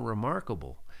all the more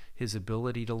remarkable his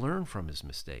ability to learn from his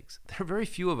mistakes. There are very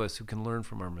few of us who can learn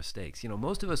from our mistakes.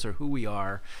 Most of us are who we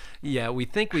are. Yeah, we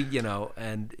think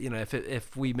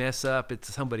if we mess up,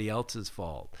 it's somebody else's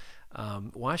fault.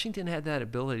 Washington had that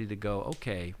ability to go,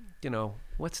 okay,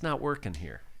 what's not working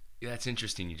here? Yeah, that's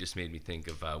interesting. You just made me think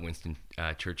of Winston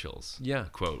Churchill's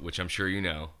quote, which I'm sure you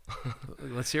know.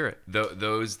 Let's hear it.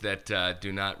 Those that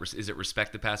do not, is it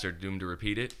respect the past are doomed to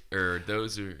repeat it? Or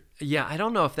those are... Yeah, I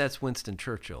don't know if that's Winston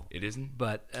Churchill. It isn't?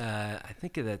 But I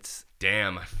think that's...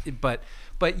 Damn. But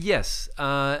yes,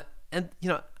 and,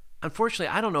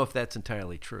 unfortunately, I don't know if that's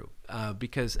entirely true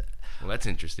because... Well, that's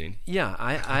interesting. Yeah,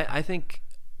 I think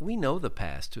we know the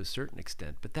past to a certain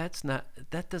extent, but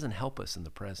that doesn't help us in the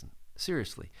present.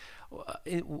 Seriously.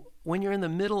 When you're in the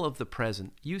middle of the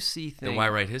present, you see things... Then why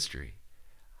write history?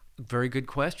 Very good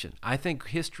question. I think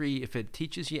history, if it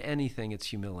teaches you anything, it's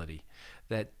humility.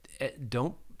 That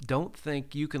don't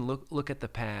think you can look at the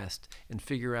past and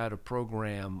figure out a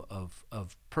program of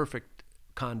perfect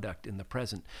conduct in the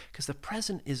present, because the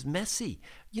present is messy.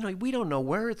 We don't know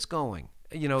where it's going.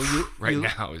 Now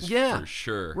is for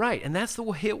sure. Right, and that's the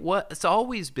way it was. It's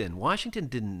always been. Washington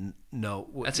didn't know.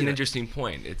 That's an interesting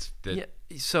point. It's that. Yeah.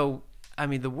 So, I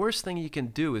mean, the worst thing you can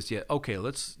do is, okay,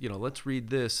 let's read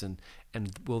this, and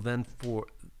we'll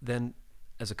then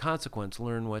as a consequence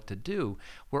learn what to do.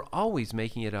 We're always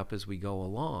making it up as we go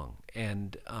along,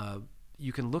 and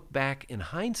you can look back in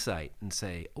hindsight and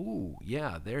say, oh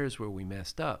yeah, there's where we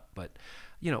messed up. But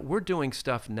we're doing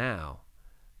stuff now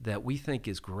that we think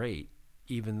is great.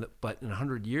 But in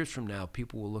 100 years from now,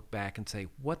 people will look back and say,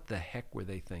 "What the heck were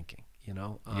they thinking?"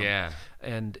 Yeah.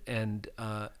 And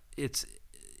it's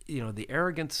the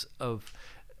arrogance of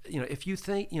if you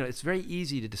think it's very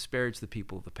easy to disparage the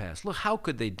people of the past. Look, how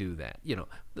could they do that?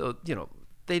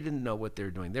 They didn't know what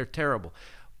they're doing. They're terrible.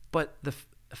 But the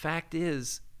fact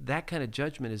is that kind of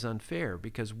judgment is unfair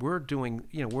because we're doing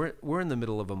we're in the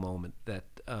middle of a moment that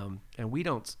and we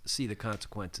don't see the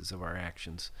consequences of our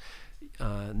actions.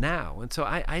 Now, and so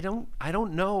I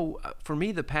don't know. For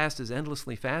me, the past is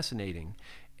endlessly fascinating,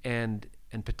 and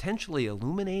potentially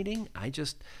illuminating.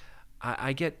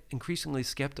 I get increasingly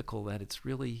skeptical that it's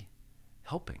really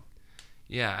helping.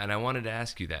 Yeah, and I wanted to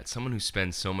ask you that. Someone who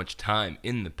spends so much time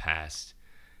in the past,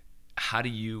 what do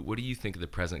you think of the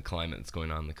present climate that's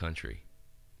going on in the country?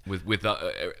 With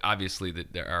obviously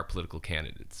there are political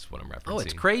candidates, what I'm referencing. Oh,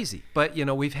 it's crazy. But,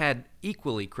 we've had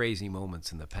equally crazy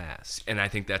moments in the past. And I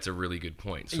think that's a really good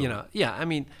point. So, I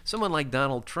mean, someone like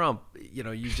Donald Trump,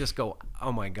 you just go,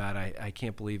 oh my God, I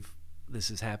can't believe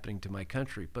this is happening to my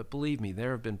country. But believe me,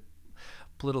 there have been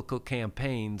political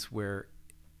campaigns where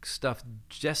stuff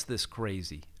just this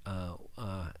crazy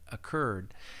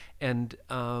occurred. And,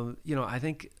 I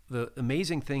think the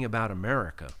amazing thing about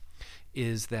America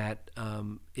is that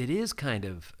it is kind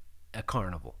of a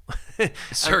carnival, a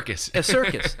circus,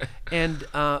 and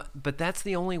but that's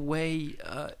the only way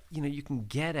you can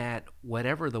get at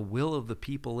whatever the will of the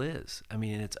people is. I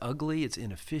mean, it's ugly, it's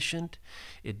inefficient,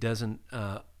 it doesn't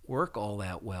work all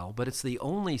that well, but it's the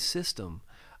only system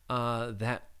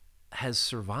that has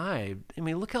survived. I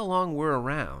mean, look how long we're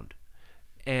around,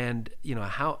 and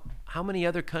how many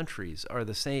other countries are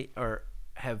the same or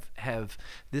have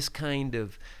this kind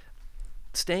of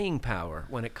staying power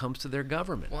when it comes to their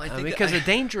government. Well, I think because the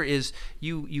danger is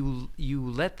you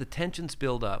let the tensions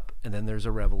build up, and then there's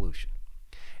a revolution,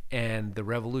 and the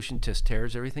revolution just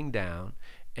tears everything down,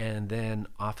 and then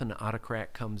often an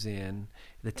autocrat comes in,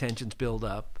 the tensions build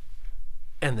up,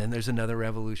 and then there's another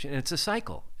revolution, and it's a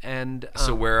cycle. And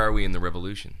so where are we in the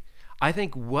revolution? I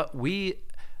think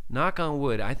knock on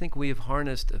wood, I think we have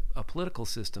harnessed a political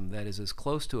system that is as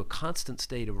close to a constant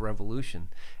state of revolution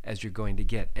as you're going to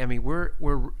get. I mean,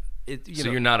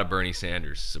 you're not a Bernie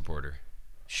Sanders supporter?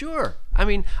 Sure. I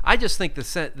mean, I just think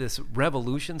this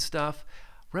revolutions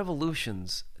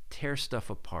tear stuff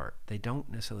apart. They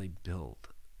don't necessarily build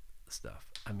stuff.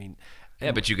 I mean...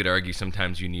 Yeah, but you could argue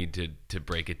sometimes you need to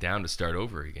break it down to start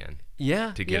over again.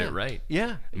 Yeah, to get it right.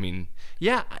 Yeah, I mean,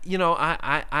 yeah.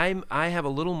 I have a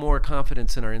little more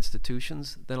confidence in our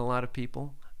institutions than a lot of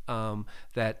people.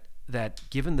 That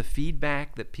given the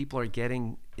feedback that people are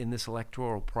getting in this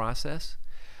electoral process,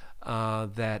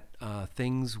 that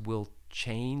things will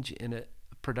change in a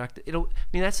productive. I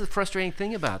mean, that's the frustrating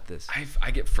thing about this. I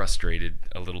get frustrated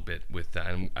a little bit with that.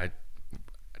 I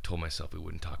told myself we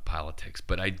wouldn't talk politics,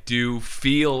 but I do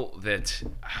feel that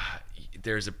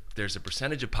there's a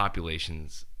percentage of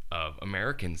populations of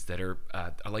Americans that are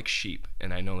like sheep,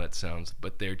 and I know that sounds,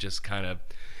 but they're just kind of,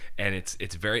 and it's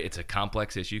a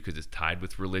complex issue because it's tied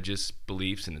with religious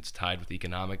beliefs and it's tied with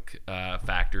economic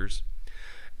factors,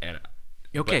 and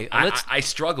okay, I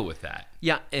struggle with that.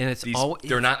 Yeah, and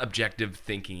they're not objective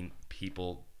thinking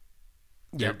people.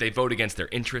 Yeah, they vote against their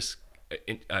interests.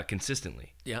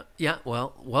 consistently. Yeah.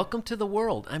 Well, welcome to the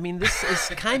world. I mean, this has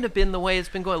kind of been the way it's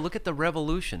been going. Look at the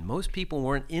revolution. Most people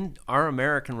weren't in our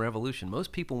American Revolution.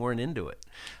 Most people weren't into it.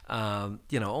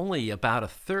 Only about a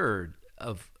third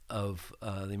of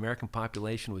the American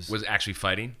population was actually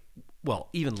fighting. Well,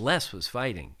 even less was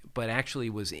fighting, but actually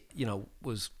was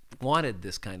wanted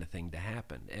this kind of thing to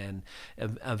happen, and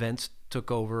events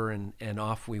took over, and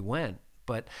off we went.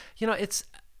 But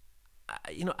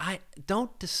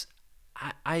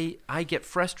I get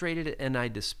frustrated and I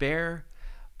despair,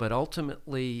 but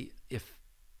ultimately, if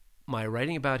my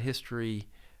writing about history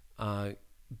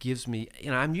gives me,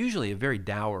 I'm usually a very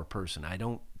dour person. I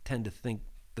don't tend to think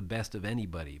the best of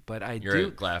anybody, but You're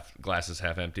glasses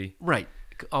half empty. Right,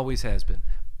 always has been.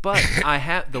 But I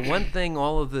have the one thing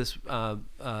all of this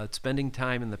spending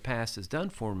time in the past has done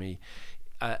for me.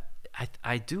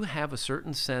 I do have a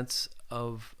certain sense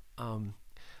of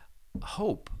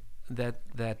hope that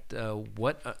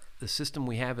what the system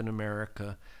we have in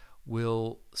America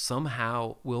will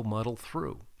muddle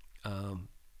through.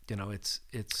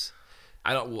 It's.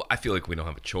 I feel like we don't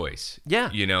have a choice.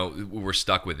 Yeah. We're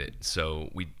stuck with it.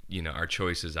 So our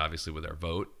choice is obviously with our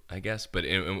vote, I guess, but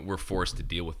we're forced to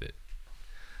deal with it.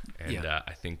 And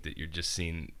I think that you're just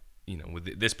seeing,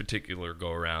 with this particular go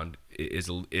around is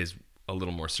a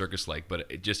little more circus-like,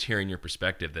 but just hearing your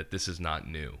perspective that this is not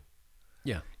new,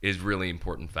 is really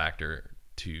important factor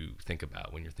to think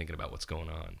about when you're thinking about what's going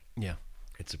on. Yeah,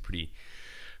 it's a pretty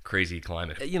crazy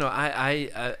climate.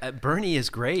 Bernie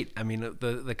is great. I mean,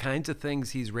 the kinds of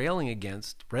things he's railing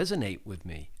against resonate with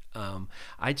me. I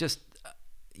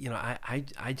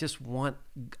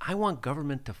want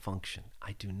government to function.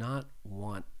 I do not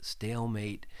want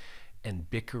stalemate and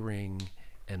bickering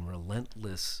and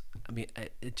relentless. I mean,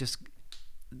 the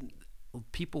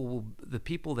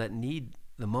people that need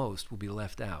the most will be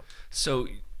left out. So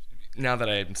now that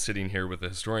I'm sitting here with a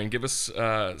historian, give us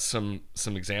some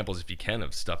examples, if you can,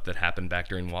 of stuff that happened back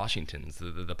during Washington's,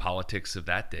 the politics of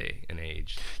that day and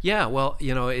age. Yeah, well,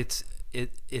 it's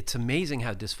amazing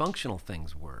how dysfunctional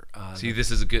things were. See, I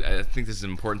think this is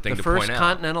an important thing to point out. The First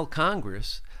Continental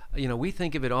Congress, we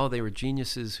think of it, they were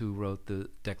geniuses who wrote the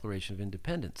Declaration of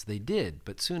Independence. They did,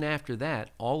 but soon after that,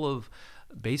 all of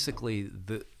basically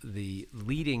the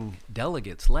leading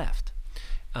delegates left,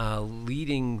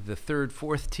 leading the third,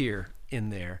 fourth tier in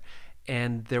there.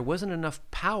 And there wasn't enough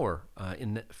power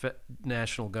in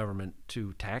national government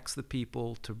to tax the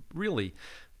people, to really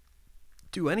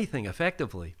do anything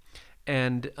effectively.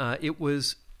 And it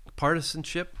was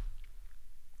partisanship,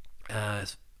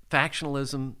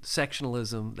 factionalism,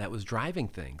 sectionalism that was driving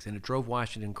things, and it drove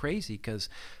Washington crazy because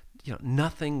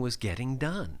nothing was getting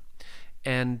done.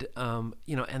 And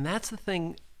and that's the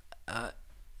thing.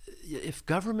 If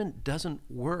government doesn't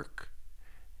work,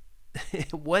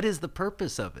 what is the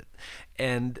purpose of it?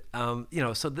 And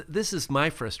so this is my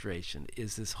frustration: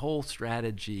 is this whole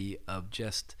strategy of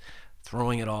just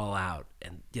throwing it all out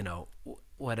and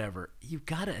whatever. You've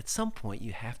got to, at some point,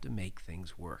 you have to make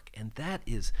things work, and that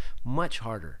is much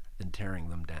harder than tearing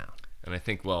them down. And I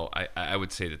think, I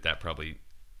would say that probably,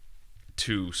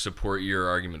 to support your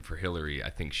argument for Hillary,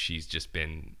 I think she's just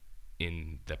been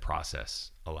in the process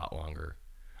a lot longer.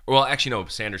 Well, actually, no,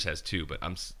 Sanders has too, but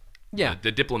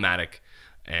the diplomatic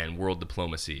and world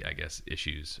diplomacy, I guess,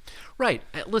 issues. Right.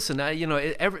 Listen,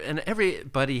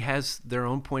 everybody has their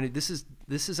own point of. This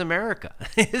is America.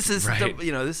 This is right.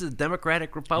 This is a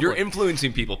democratic republic. You're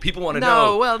influencing people. People want to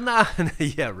know. No, well, no,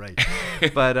 yeah, right.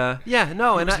 But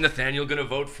no. Who's Nathaniel going to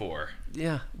vote for?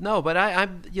 Yeah, no, but I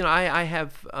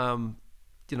have,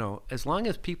 as long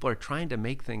as people are trying to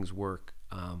make things work,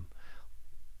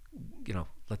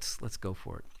 let's go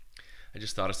for it. I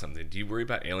just thought of something. Do you worry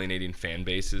about alienating fan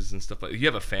bases and stuff like that?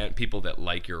 You have people that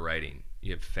like your writing.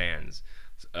 You have fans.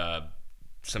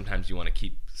 Sometimes you want to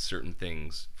keep certain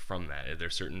things from that.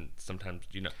 Sometimes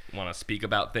you want to speak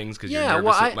about things because you're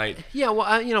nervous it might. Yeah,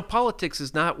 well, politics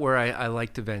is not where I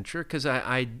like to venture because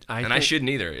I shouldn't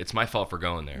either. It's my fault for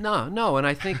going there. No, and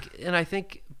I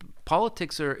think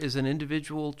politics is an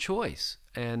individual choice,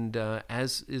 and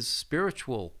as is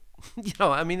spiritual. All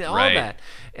right. that.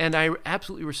 And I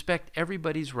absolutely respect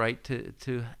everybody's right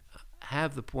to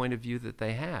have the point of view that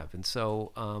they have. And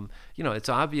so, it's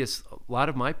obvious a lot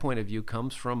of my point of view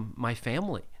comes from my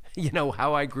family,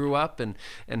 how I grew up and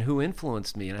who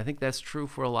influenced me. And I think that's true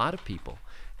for a lot of people.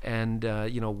 And,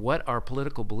 what our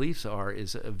political beliefs are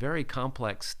is a very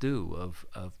complex stew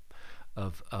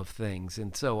of things.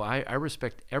 And so I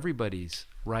respect everybody's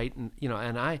right. And,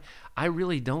 and I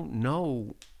really don't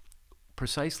know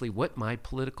precisely what my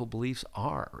political beliefs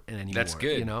are anymore. That's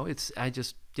good.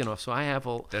 So I have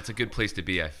That's a good place to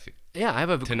be. Yeah, I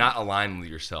have to not align with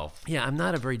yourself. Yeah, I'm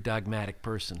not a very dogmatic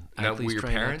person. Now, were your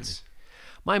parents?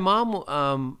 My mom,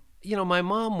 my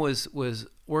mom was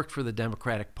worked for the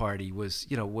Democratic Party, was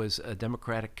a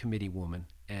Democratic committee woman,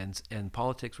 and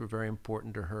politics were very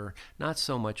important to her. Not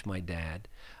so much my dad.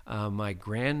 My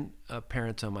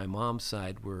grandparents on my mom's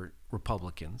side were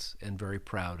Republicans and very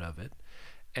proud of it,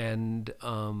 and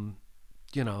so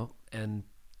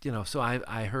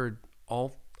I heard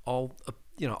all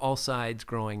sides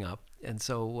growing up, and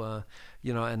so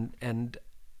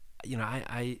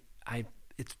I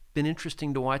it's been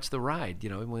interesting to watch the ride.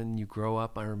 When you grow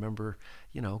up, I remember,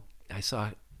 I saw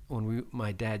when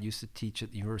my dad used to teach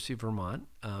at the University of Vermont,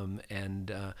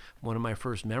 and one of my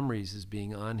first memories is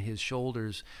being on his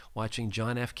shoulders watching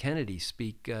John F. Kennedy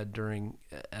speak at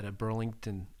a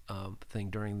Burlington thing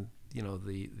during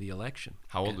the election.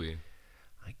 How old were you?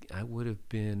 I would have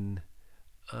been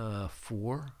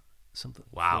 4, something.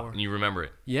 Wow, 4. and you remember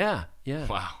it? Yeah.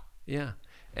 Wow. Yeah,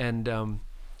 and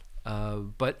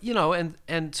but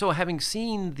and so having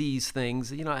seen these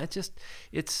things,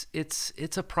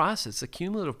 it's a process, a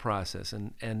cumulative process,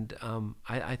 and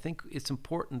I think it's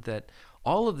important that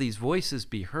all of these voices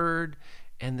be heard,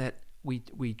 and that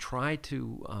we try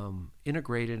to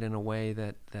integrate it in a way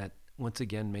that once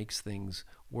again makes things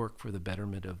work for the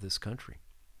betterment of this country.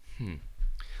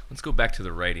 Let's go back to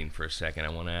the writing for a second. I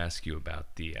want to ask you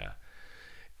about the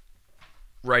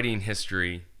writing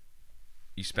history.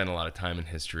 You spend a lot of time in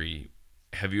history.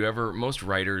 Most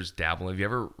writers dabble. Have you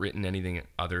ever written anything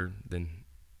other than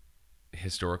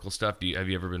historical stuff? Have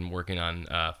you ever been working on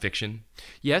fiction?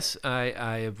 Yes,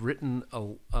 I have written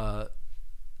a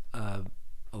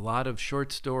lot of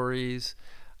short stories,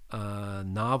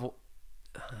 novel.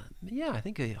 I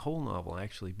think a whole novel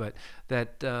actually, but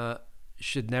that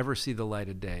should never see the light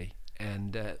of day.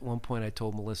 And at one point I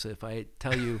told Melissa, if I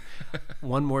tell you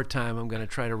one more time I'm going to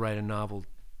try to write a novel,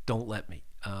 don't let me.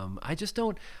 I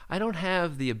don't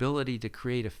have the ability to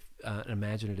create an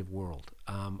imaginative world.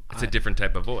 It's a different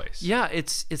type of voice. Yeah,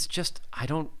 it's just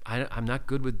I'm not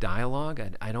good with dialogue.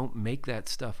 I don't make that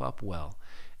stuff up well,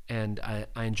 and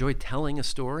I enjoy telling a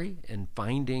story and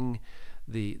finding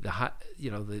the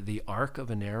arc of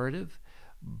a narrative,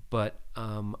 but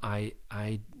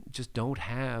I just don't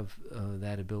have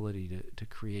that ability to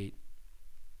create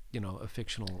a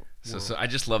fictional world. So I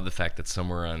just love the fact that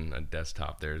somewhere on a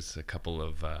desktop there's a couple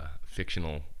of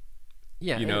fictional.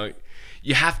 Yeah,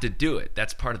 you have to do it.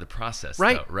 That's part of the process,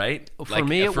 right? Though, right? For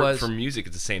me, it was for music.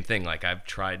 It's the same thing. Like I've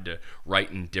tried to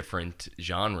write in different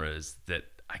genres that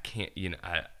I can't.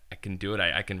 I can do it.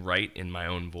 I can write in my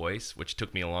own voice, which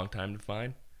took me a long time to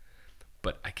find.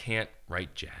 But I can't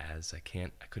write jazz. I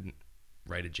couldn't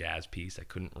write a jazz piece.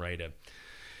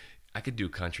 I could do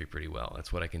country pretty well.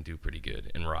 That's what I can do pretty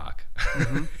good, and rock.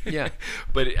 Mm-hmm. Yeah,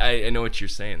 but I know what you're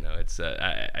saying though. It's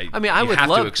I would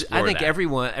love. I think that.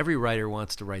 every writer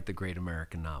wants to write the great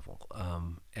American novel,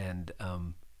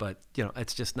 but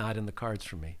it's just not in the cards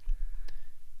for me.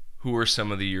 Who are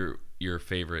some of your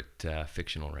favorite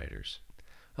fictional writers?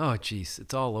 Oh, geez,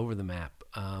 it's all over the map.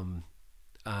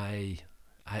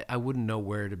 I wouldn't know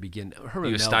where to begin. You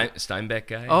a Steinbeck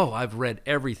guy? Oh, I've read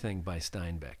everything by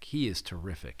Steinbeck. He is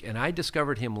terrific, and I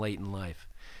discovered him late in life,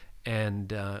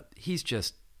 and he's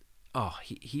just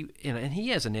he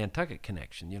has a Nantucket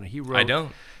connection. He wrote. I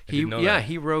didn't know that.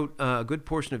 He wrote a good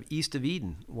portion of East of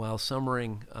Eden while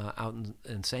summering out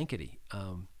in Sankaty,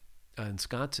 in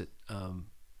Sconset.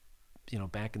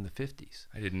 Back in the 50s.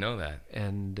 I didn't know that.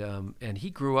 And he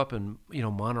grew up in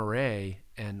Monterey,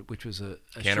 which was a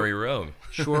Cannery Row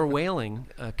shore whaling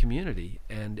community,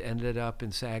 and ended up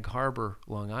in Sag Harbor,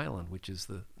 Long Island, which is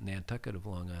the Nantucket of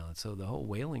Long Island. So the whole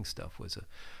whaling stuff was a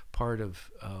part of.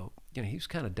 He was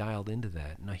kind of dialed into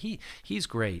that. Now he's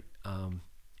great.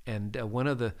 And one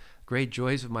of the great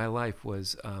joys of my life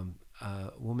was a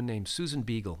woman named Susan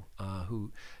Beagle,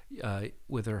 who,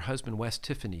 with her husband Wes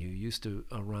Tiffany, who used to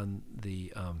run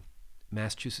the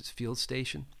Massachusetts Field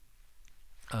Station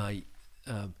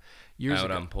years out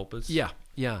ago. on Pulpus. Yeah,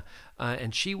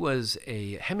 and she was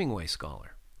a Hemingway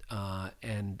scholar,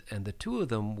 and the two of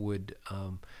them would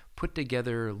put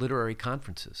together literary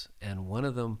conferences, and one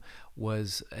of them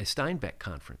was a Steinbeck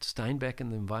conference, Steinbeck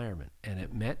and the Environment, and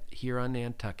it met here on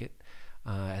Nantucket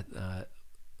at the.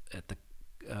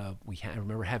 I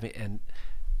remember having, and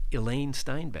Elaine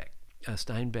Steinbeck,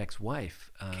 Steinbeck's wife,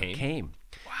 came.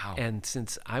 Wow! And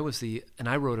since I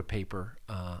wrote a paper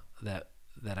that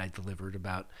I delivered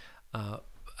about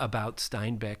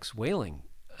Steinbeck's whaling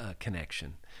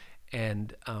connection,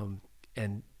 and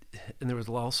there was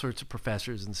all sorts of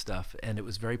professors and stuff, and it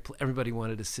was everybody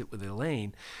wanted to sit with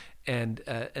Elaine, And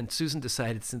Susan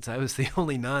decided, since I was the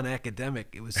only non-academic,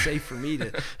 it was safe for me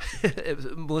to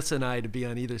Melissa and I to be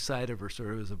on either side of her,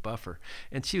 sort of as a buffer.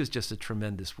 And she was just a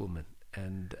tremendous woman.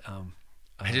 And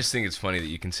I just think it's funny that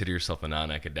you consider yourself a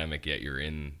non-academic, yet you're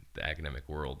in the academic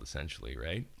world, essentially,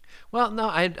 right? Well, no,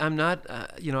 I'm not.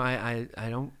 I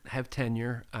don't have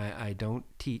tenure. I don't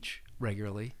teach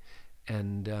regularly,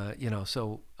 and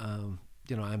so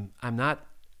I'm not.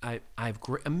 I have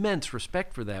immense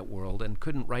respect for that world, and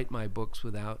couldn't write my books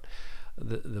without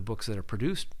the books that are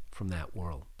produced from that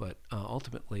world. But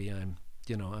ultimately, I'm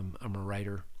a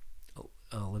writer,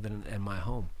 living in my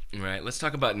home. Right. Let's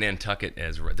talk about Nantucket.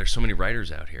 There's so many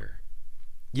writers out here.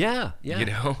 Yeah. You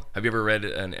know, have you ever read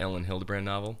an Ellen Hildebrand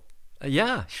novel?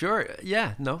 Yeah, sure.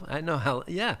 Yeah, no, I know how.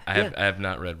 Yeah, I have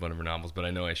not read one of her novels, but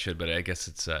I know I should. But I guess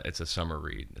it's a summer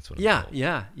read. That's what. Yeah, I'm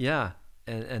told. yeah.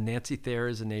 And Nancy Thayer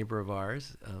is a neighbor of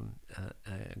ours,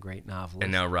 a great novelist.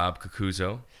 And now Rob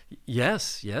Cucuzzo.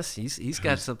 Yes, he's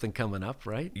got something coming up,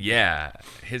 right? Yeah,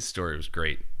 his story was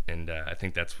great, and I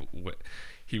think that's what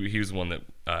he was the one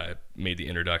that made the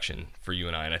introduction for you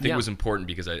and I, and I think it was important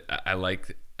because I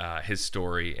like his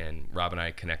story, and Rob and I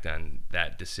connect on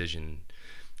that decision.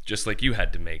 Just like you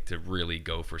had to make to really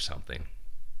go for something,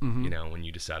 when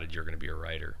you decided you're going to be a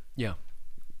writer. Yeah.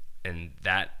 And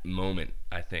that moment,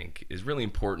 I think, is really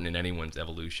important in anyone's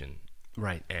evolution.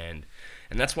 Right. And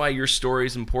that's why your story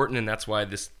is important, and that's why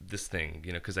this thing,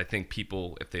 because I think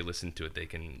people, if they listen to it, they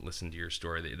can listen to your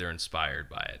story. They're inspired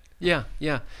by it. Yeah.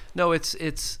 No,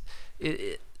 it's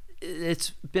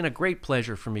been a great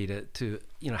pleasure for me to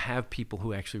have people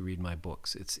who actually read my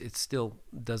books. It still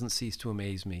doesn't cease to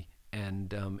amaze me.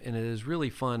 And it is really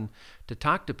fun to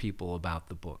talk to people about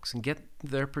the books and get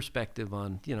their perspective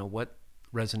on what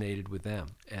resonated with them.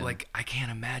 And like, I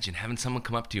can't imagine having someone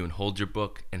come up to you and hold your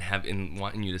book and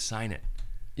wanting you to sign it.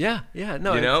 Yeah,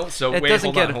 no. So wait,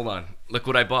 hold on. Look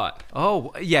what I bought.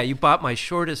 Oh, yeah, you bought my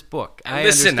shortest book.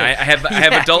 Listen, I have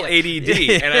adult ADD,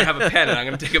 and I have a pen, and I'm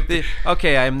going to take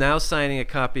Okay, I'm now signing a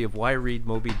copy of Why Read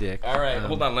Moby Dick. All right,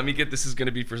 hold on. Let me get, this is going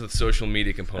to be for the social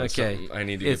media component. Okay. I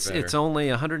need to get better. It's only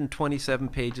 127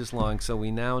 pages long, so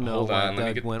we now know why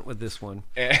Doug went with this one.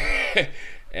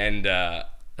 And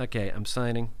okay, I'm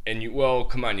signing. And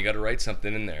come on, you got to write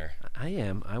something in there.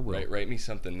 I will. Write me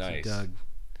something nice. Doug.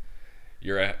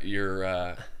 You're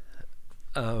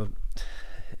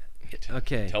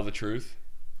okay. Tell the truth.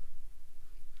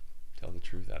 Tell the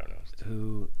truth. I don't know.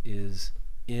 Who is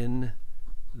in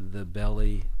the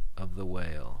belly of the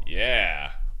whale?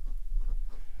 Yeah.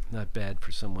 Not bad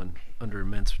for someone under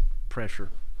immense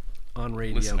pressure on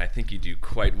radio. Listen, I think you do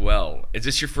quite well. Is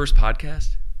this your first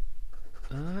podcast?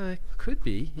 Could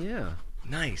be, yeah.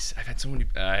 Nice. I've had so many.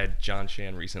 I had John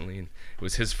Shan recently, and it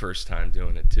was his first time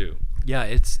doing it too. Yeah,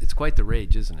 it's quite the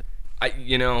rage, isn't it?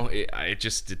 I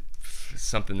just did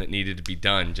something that needed to be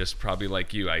done. Just probably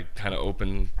like you, I kind of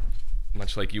opened,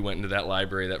 much like you went into that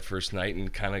library that first night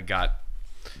and kind of got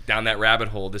down that rabbit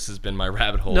hole. This has been my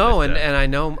rabbit hole. No, and I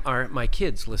know my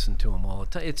kids listen to them all the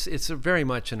time. It's a very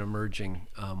much an emerging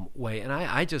way, and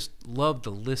I just love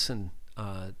to listen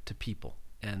to people.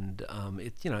 And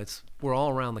we're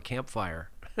all around the campfire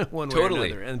one way or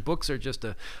another, and books are just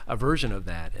a version of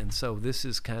that. And so this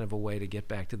is kind of a way to get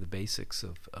back to the basics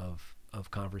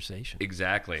of conversation.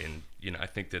 Exactly, and I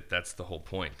think that's the whole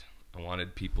point. I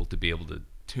wanted people to be able to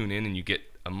tune in, and you get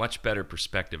a much better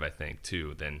perspective, I think,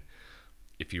 too, than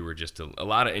if you were just a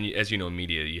lot of. And as you know,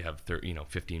 media, you have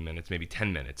 15 minutes, maybe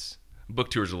 10 minutes.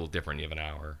 Book tour is a little different; you have an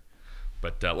hour,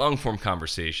 but long form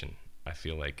conversation, I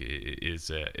feel like is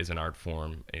an art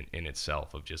form in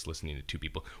itself of just listening to two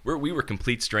people. We were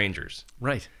complete strangers,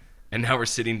 right? And now we're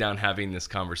sitting down having this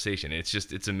conversation.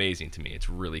 It's amazing to me. It's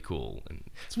really cool. And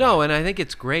and I think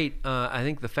it's great. I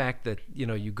think the fact that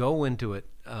you go into it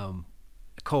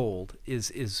cold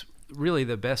is really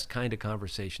the best kind of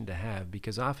conversation to have,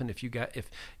 because often if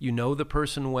you know the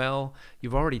person well,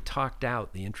 you've already talked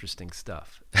out the interesting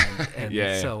stuff. And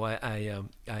so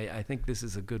I think this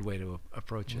is a good way to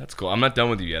approach it. That's cool. I'm not done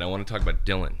with you yet. I want to talk about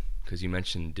Dylan, because you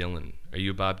mentioned Dylan. Are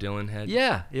you a Bob Dylan head?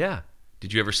 Yeah.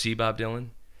 Did you ever see Bob Dylan?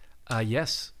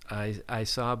 Yes, I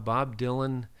saw Bob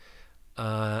Dylan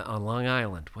on Long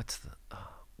Island.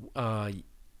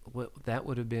 That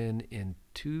would have been in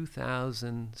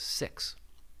 2006.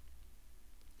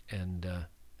 And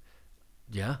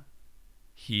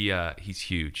he's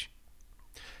huge.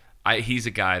 He's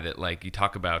a guy that, like, you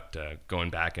talk about going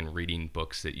back and reading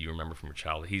books that you remember from your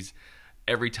childhood.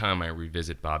 Every time I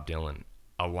revisit Bob Dylan,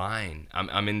 a line.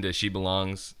 I'm into "She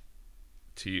Belongs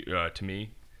to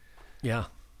Me." Yeah.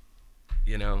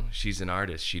 She's an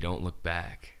artist. She don't look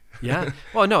back. Yeah.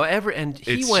 Well, no, and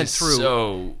he went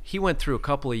through. He went through a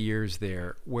couple of years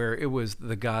there where it was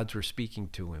the gods were speaking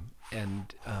to him,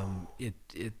 and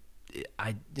it's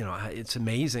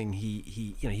amazing.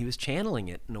 He was channeling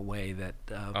it in a way that.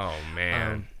 Oh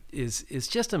man. Is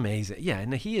just amazing. Yeah,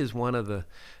 and he is one of the.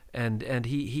 And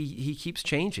he keeps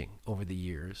changing over the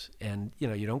years, and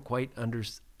you don't quite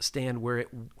understand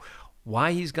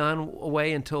why he's gone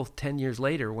away until 10 years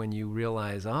later when you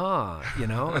realize, I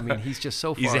mean, he's just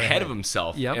so far he's ahead of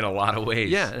himself in a lot of ways.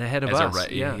 Yeah, and ahead of us.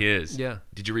 Yeah, he is. Yeah.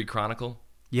 Did you read Chronicle?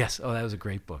 Yes. Oh, that was a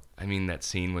great book. I mean, that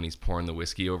scene when he's pouring the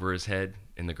whiskey over his head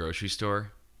in the grocery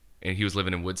store, and he was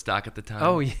living in Woodstock at the time.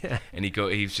 Oh yeah. And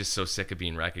he's just so sick of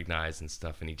being recognized and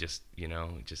stuff, and he just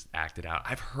just acted out.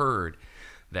 I've heard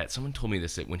that someone told me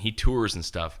this, that when he tours and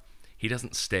stuff, he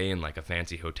doesn't stay in like a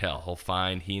fancy hotel.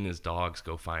 He and his dogs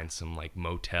go find some like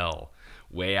motel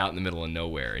way out in the middle of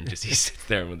nowhere, and just he sits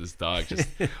there with his dog, just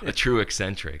a true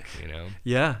eccentric,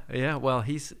 Yeah. Well,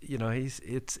 he is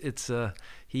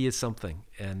something,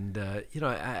 and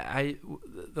the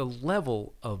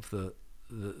level of the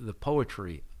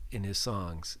poetry in his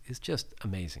songs is just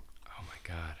amazing. Oh my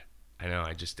God, I know.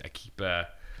 I keep.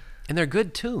 And they're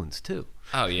good tunes too.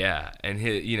 Oh yeah, and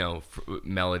his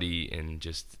melody and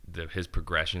just his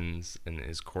progressions and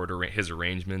his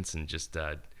arrangements and just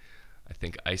I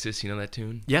think Isis, that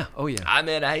tune? Yeah. Oh yeah. I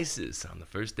met Isis on the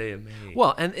first day of May.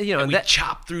 Well, and and we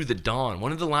chopped through the dawn.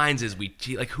 One of the lines is we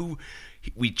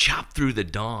chopped through the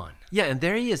dawn. Yeah, and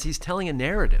there he is. He's telling a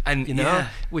narrative, and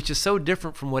which is so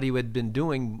different from what he had been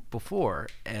doing before.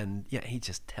 And he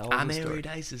just tells. I married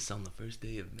Isis on the first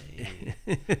day of May,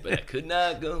 but I could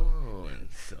not go on,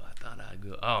 so I thought I'd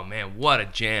go. Oh man, what a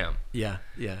jam! Yeah.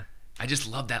 I just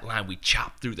love that line. We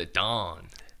chopped through the dawn.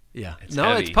 Yeah. It's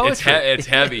heavy. It's poetry. It's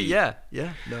heavy. Yeah.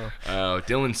 No. Oh,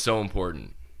 Dylan's so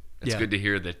important. It's good to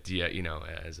hear that.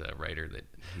 As a writer, that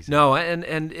he's. No,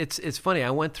 and it's funny.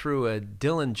 I went through a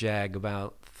Dylan jag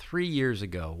about 3 years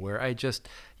ago where I just,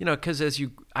 because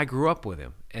I grew up with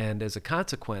him, and as a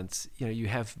consequence, you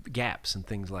have gaps and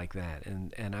things like that,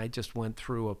 and I just went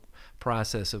through a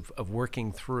process of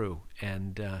working through,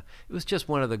 and it was just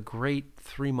one of the great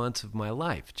 3 months of my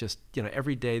life. Just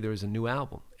every day there was a new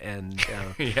album, and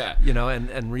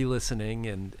and re-listening,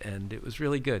 and it was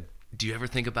really good. Do you ever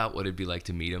think about what it'd be like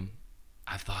to meet him?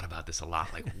 I've thought about this a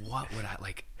lot. Like, what would I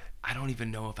like? I don't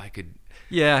even know if I could.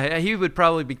 Yeah, he would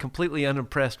probably be completely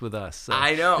unimpressed with us. So.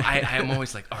 I know. I'm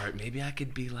always like, all right, maybe I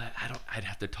could be like, I'd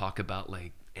have to talk about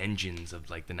like engines of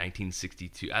like the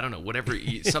 1962. I don't know, whatever,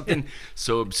 something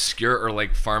so obscure, or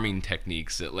like farming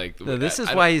techniques that like. No, this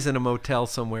is why he's in a motel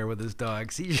somewhere with his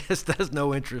dogs. He just has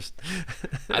no interest.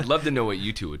 I'd love to know what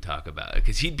you two would talk about,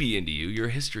 because he'd be into you. You're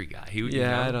a history guy. He would.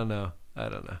 Yeah, I don't know.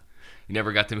 You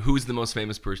never got to. Who's the most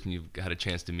famous person you've had a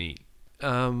chance to meet?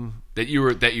 That you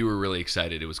were really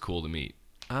excited. It was cool to meet.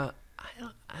 I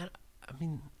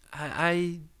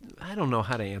don't know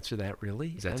how to answer that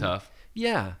really. Is that tough?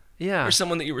 Yeah. Or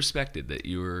someone that you respected, that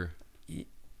you were.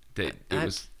 I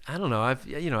don't know. I've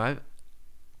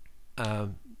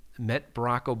met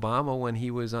Barack Obama when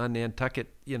he was on Nantucket,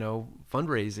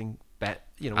 fundraising. I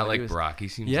like Barack. He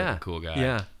seems like a cool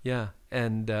guy. Yeah,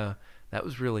 and that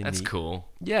was really neat. That's cool.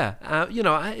 Yeah,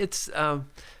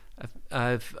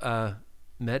 I've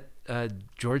met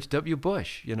George W.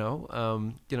 Bush.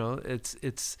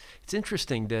 It's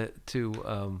interesting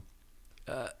to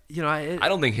I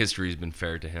don't think history's been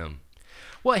fair to him.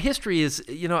 Well, history is,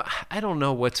 I don't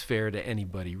know what's fair to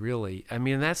anybody, really. I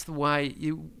mean, that's why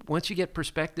once you get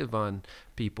perspective on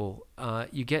people,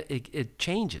 you get it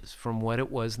changes from what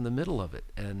it was in the middle of it.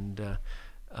 And,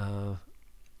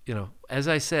 as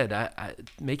I said, I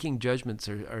making judgments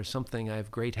are something I have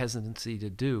great hesitancy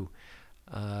to do,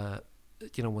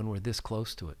 when we're this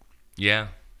close to it. Yeah,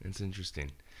 it's interesting.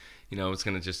 I was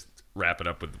going to just wrap it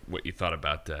up with what you thought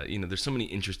about, there's so many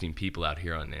interesting people out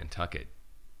here on Nantucket.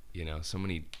 So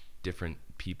many different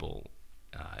people.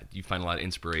 Do you find a lot of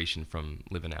inspiration from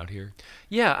living out here?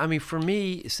 Yeah, I mean, for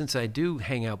me, since I do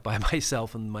hang out by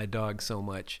myself and my dog so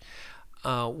much,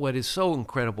 what is so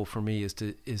incredible for me is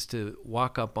to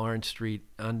walk up Orange Street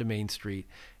onto Main Street,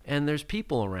 and there's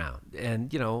people around.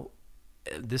 And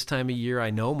this time of year, I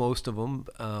know most of them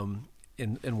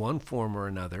in one form or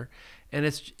another, and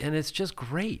it's just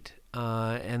great.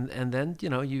 And then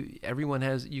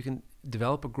you can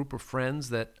develop a group of friends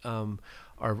that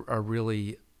are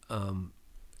really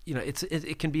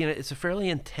it can be it's a fairly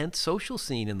intense social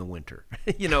scene in the winter,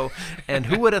 and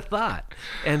who would have thought?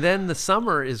 And then the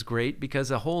summer is great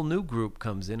because a whole new group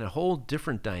comes in, a whole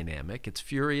different dynamic. It's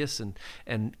furious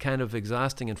and kind of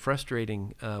exhausting and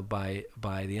frustrating by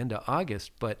the end of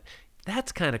August, but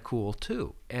that's kind of cool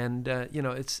too. And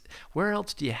it's where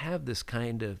else do you have this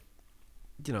kind of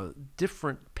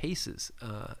different paces?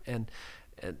 And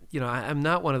I'm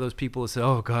not one of those people who say,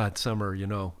 "Oh God, summer,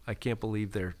 I can't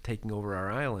believe they're taking over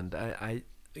our island."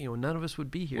 None of us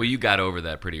would be here. Well, you got over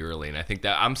that pretty early, and I think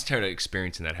that I'm starting to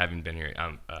experiencing that, having been here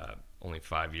only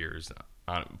 5 years,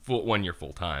 1 year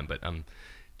full time, but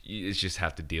you just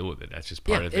have to deal with it. That's just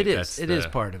part of it. It is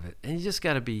part of it, and you just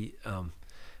got to be.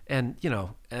 And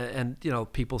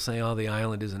people say, "Oh, the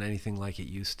island isn't anything like it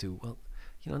used to." Well,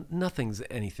 nothing's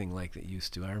anything like it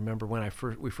used to. I remember when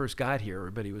we first got here,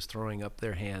 everybody was throwing up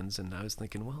their hands, and I was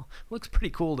thinking, well, it looks pretty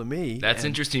cool to me. That's an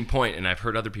interesting point, and I've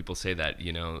heard other people say that.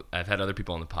 I've had other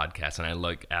people on the podcast, and I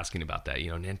like asking about that.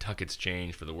 Nantucket's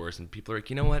changed for the worse, and people are like,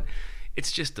 you know what?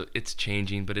 It's it's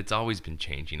changing, but it's always been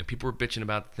changing. People were bitching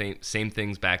about the same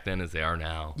things back then as they are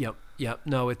now. Yep.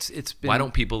 No, it's been. Why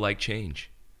don't people like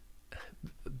change?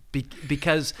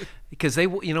 Because they,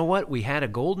 we had a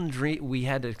golden dream. We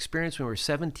had an experience when we were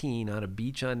 17 on a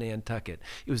beach on Nantucket.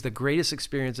 It was the greatest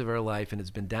experience of our life, and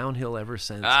it's been downhill ever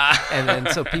since. And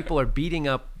so people are beating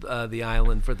up the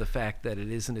island for the fact that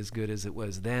it isn't as good as it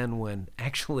was then, when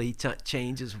actually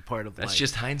change is a part of life. That's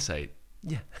just hindsight.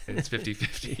 Yeah. And it's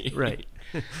 50-50. Right.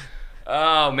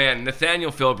 Oh, man.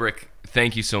 Nathaniel Philbrick,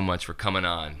 thank you so much for coming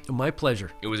on. My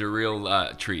pleasure. It was a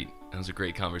real treat. That was a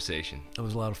great conversation. It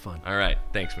was a lot of fun. All right.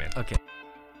 Thanks, man. Okay.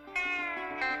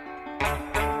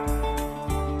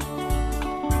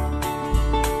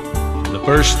 The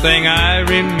first thing I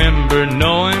remember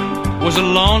knowing was a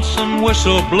lonesome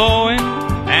whistle blowing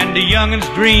and a youngin's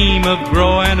dream of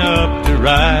growing up to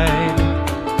ride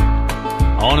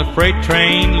on a freight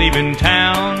train leaving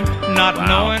town, not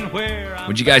knowing where.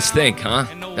 What'd you guys think, huh?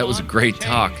 That was a great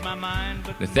talk.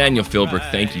 Nathaniel Philbrick,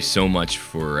 thank you so much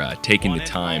for taking the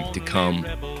time to come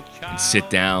and sit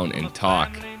down and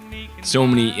talk. So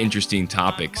many interesting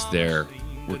topics there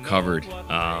were covered.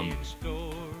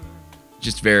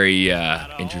 Just very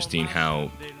interesting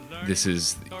how this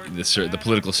is the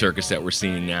political circus that we're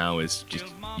seeing now is just,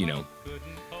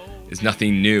 is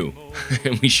nothing new.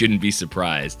 And we shouldn't be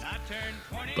surprised.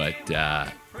 But,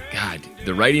 God,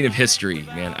 the writing of history,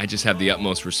 man, I just have the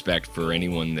utmost respect for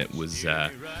anyone that was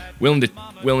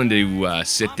willing to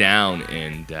sit down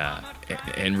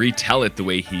and retell it the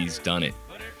way he's done it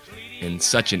in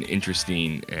such an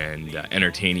interesting and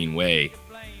entertaining way.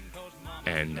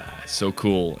 And so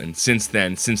cool. And since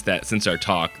our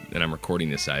talk, and I'm recording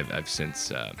this, I've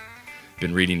since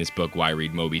been reading his book, Why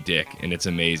Read Moby Dick, and it's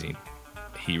amazing.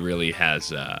 He really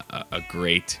has a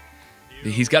great.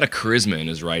 He's got a charisma in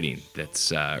his writing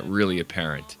that's really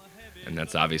apparent, and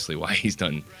that's obviously why he's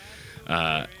done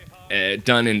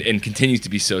and continues to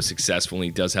be so successful. And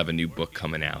he does have a new book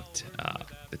coming out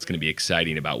that's going to be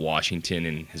exciting about Washington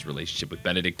and his relationship with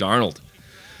Benedict Arnold.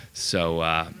 So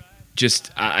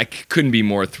I couldn't be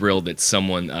more thrilled that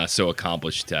someone so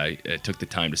accomplished took the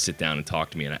time to sit down and talk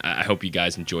to me, and I hope you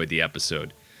guys enjoyed the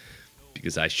episode,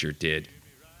 because I sure did.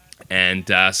 And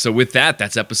so with that,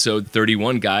 that's episode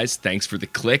 31, guys. Thanks for the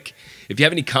click. If you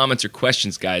have any comments or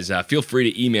questions, guys, feel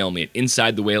free to email me at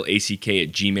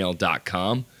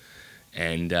insidethewhaleack@gmail.com.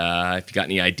 And if you got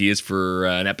any ideas for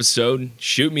an episode,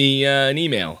 shoot me an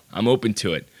email. I'm open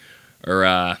to it.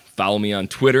 Or follow me on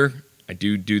Twitter. I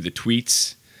do the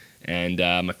tweets. And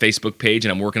my Facebook page,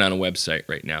 and I'm working on a website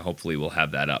right now. Hopefully we'll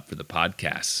have that up for the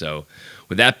podcast. So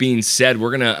with that being said,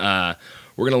 we're gonna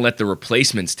let the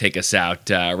replacements take us out.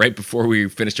 Right before we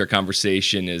finished our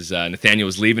conversation, as Nathaniel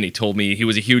was leaving, he told me he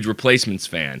was a huge Replacements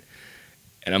fan.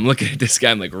 And I'm looking at this guy,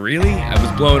 I'm like, really? I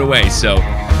was blown away. So,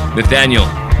 Nathaniel,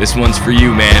 this one's for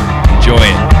you, man. Enjoy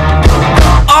it.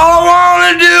 All I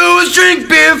wanna do is drink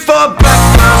beer for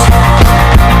breakfast.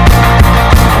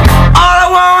 All I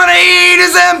wanna eat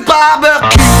is them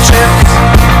barbecue chips.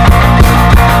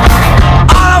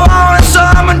 All I want is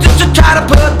someone just to try to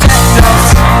protect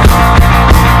us.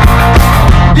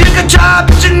 You can try,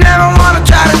 but you never wanna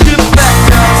try to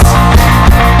defect us.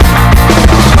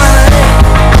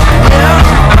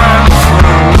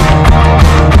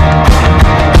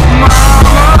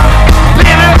 Mama,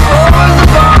 baby, was the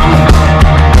bomb.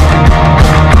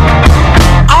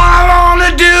 All I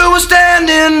wanna do is stand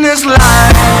in this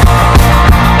line.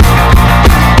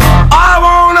 All I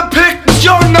wanna pick is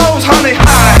your nose, honey,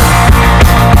 high.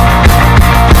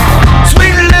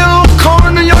 Sweet little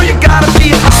corn, you gotta be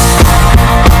high.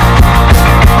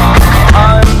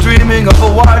 I'm dreaming of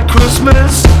a white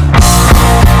Christmas.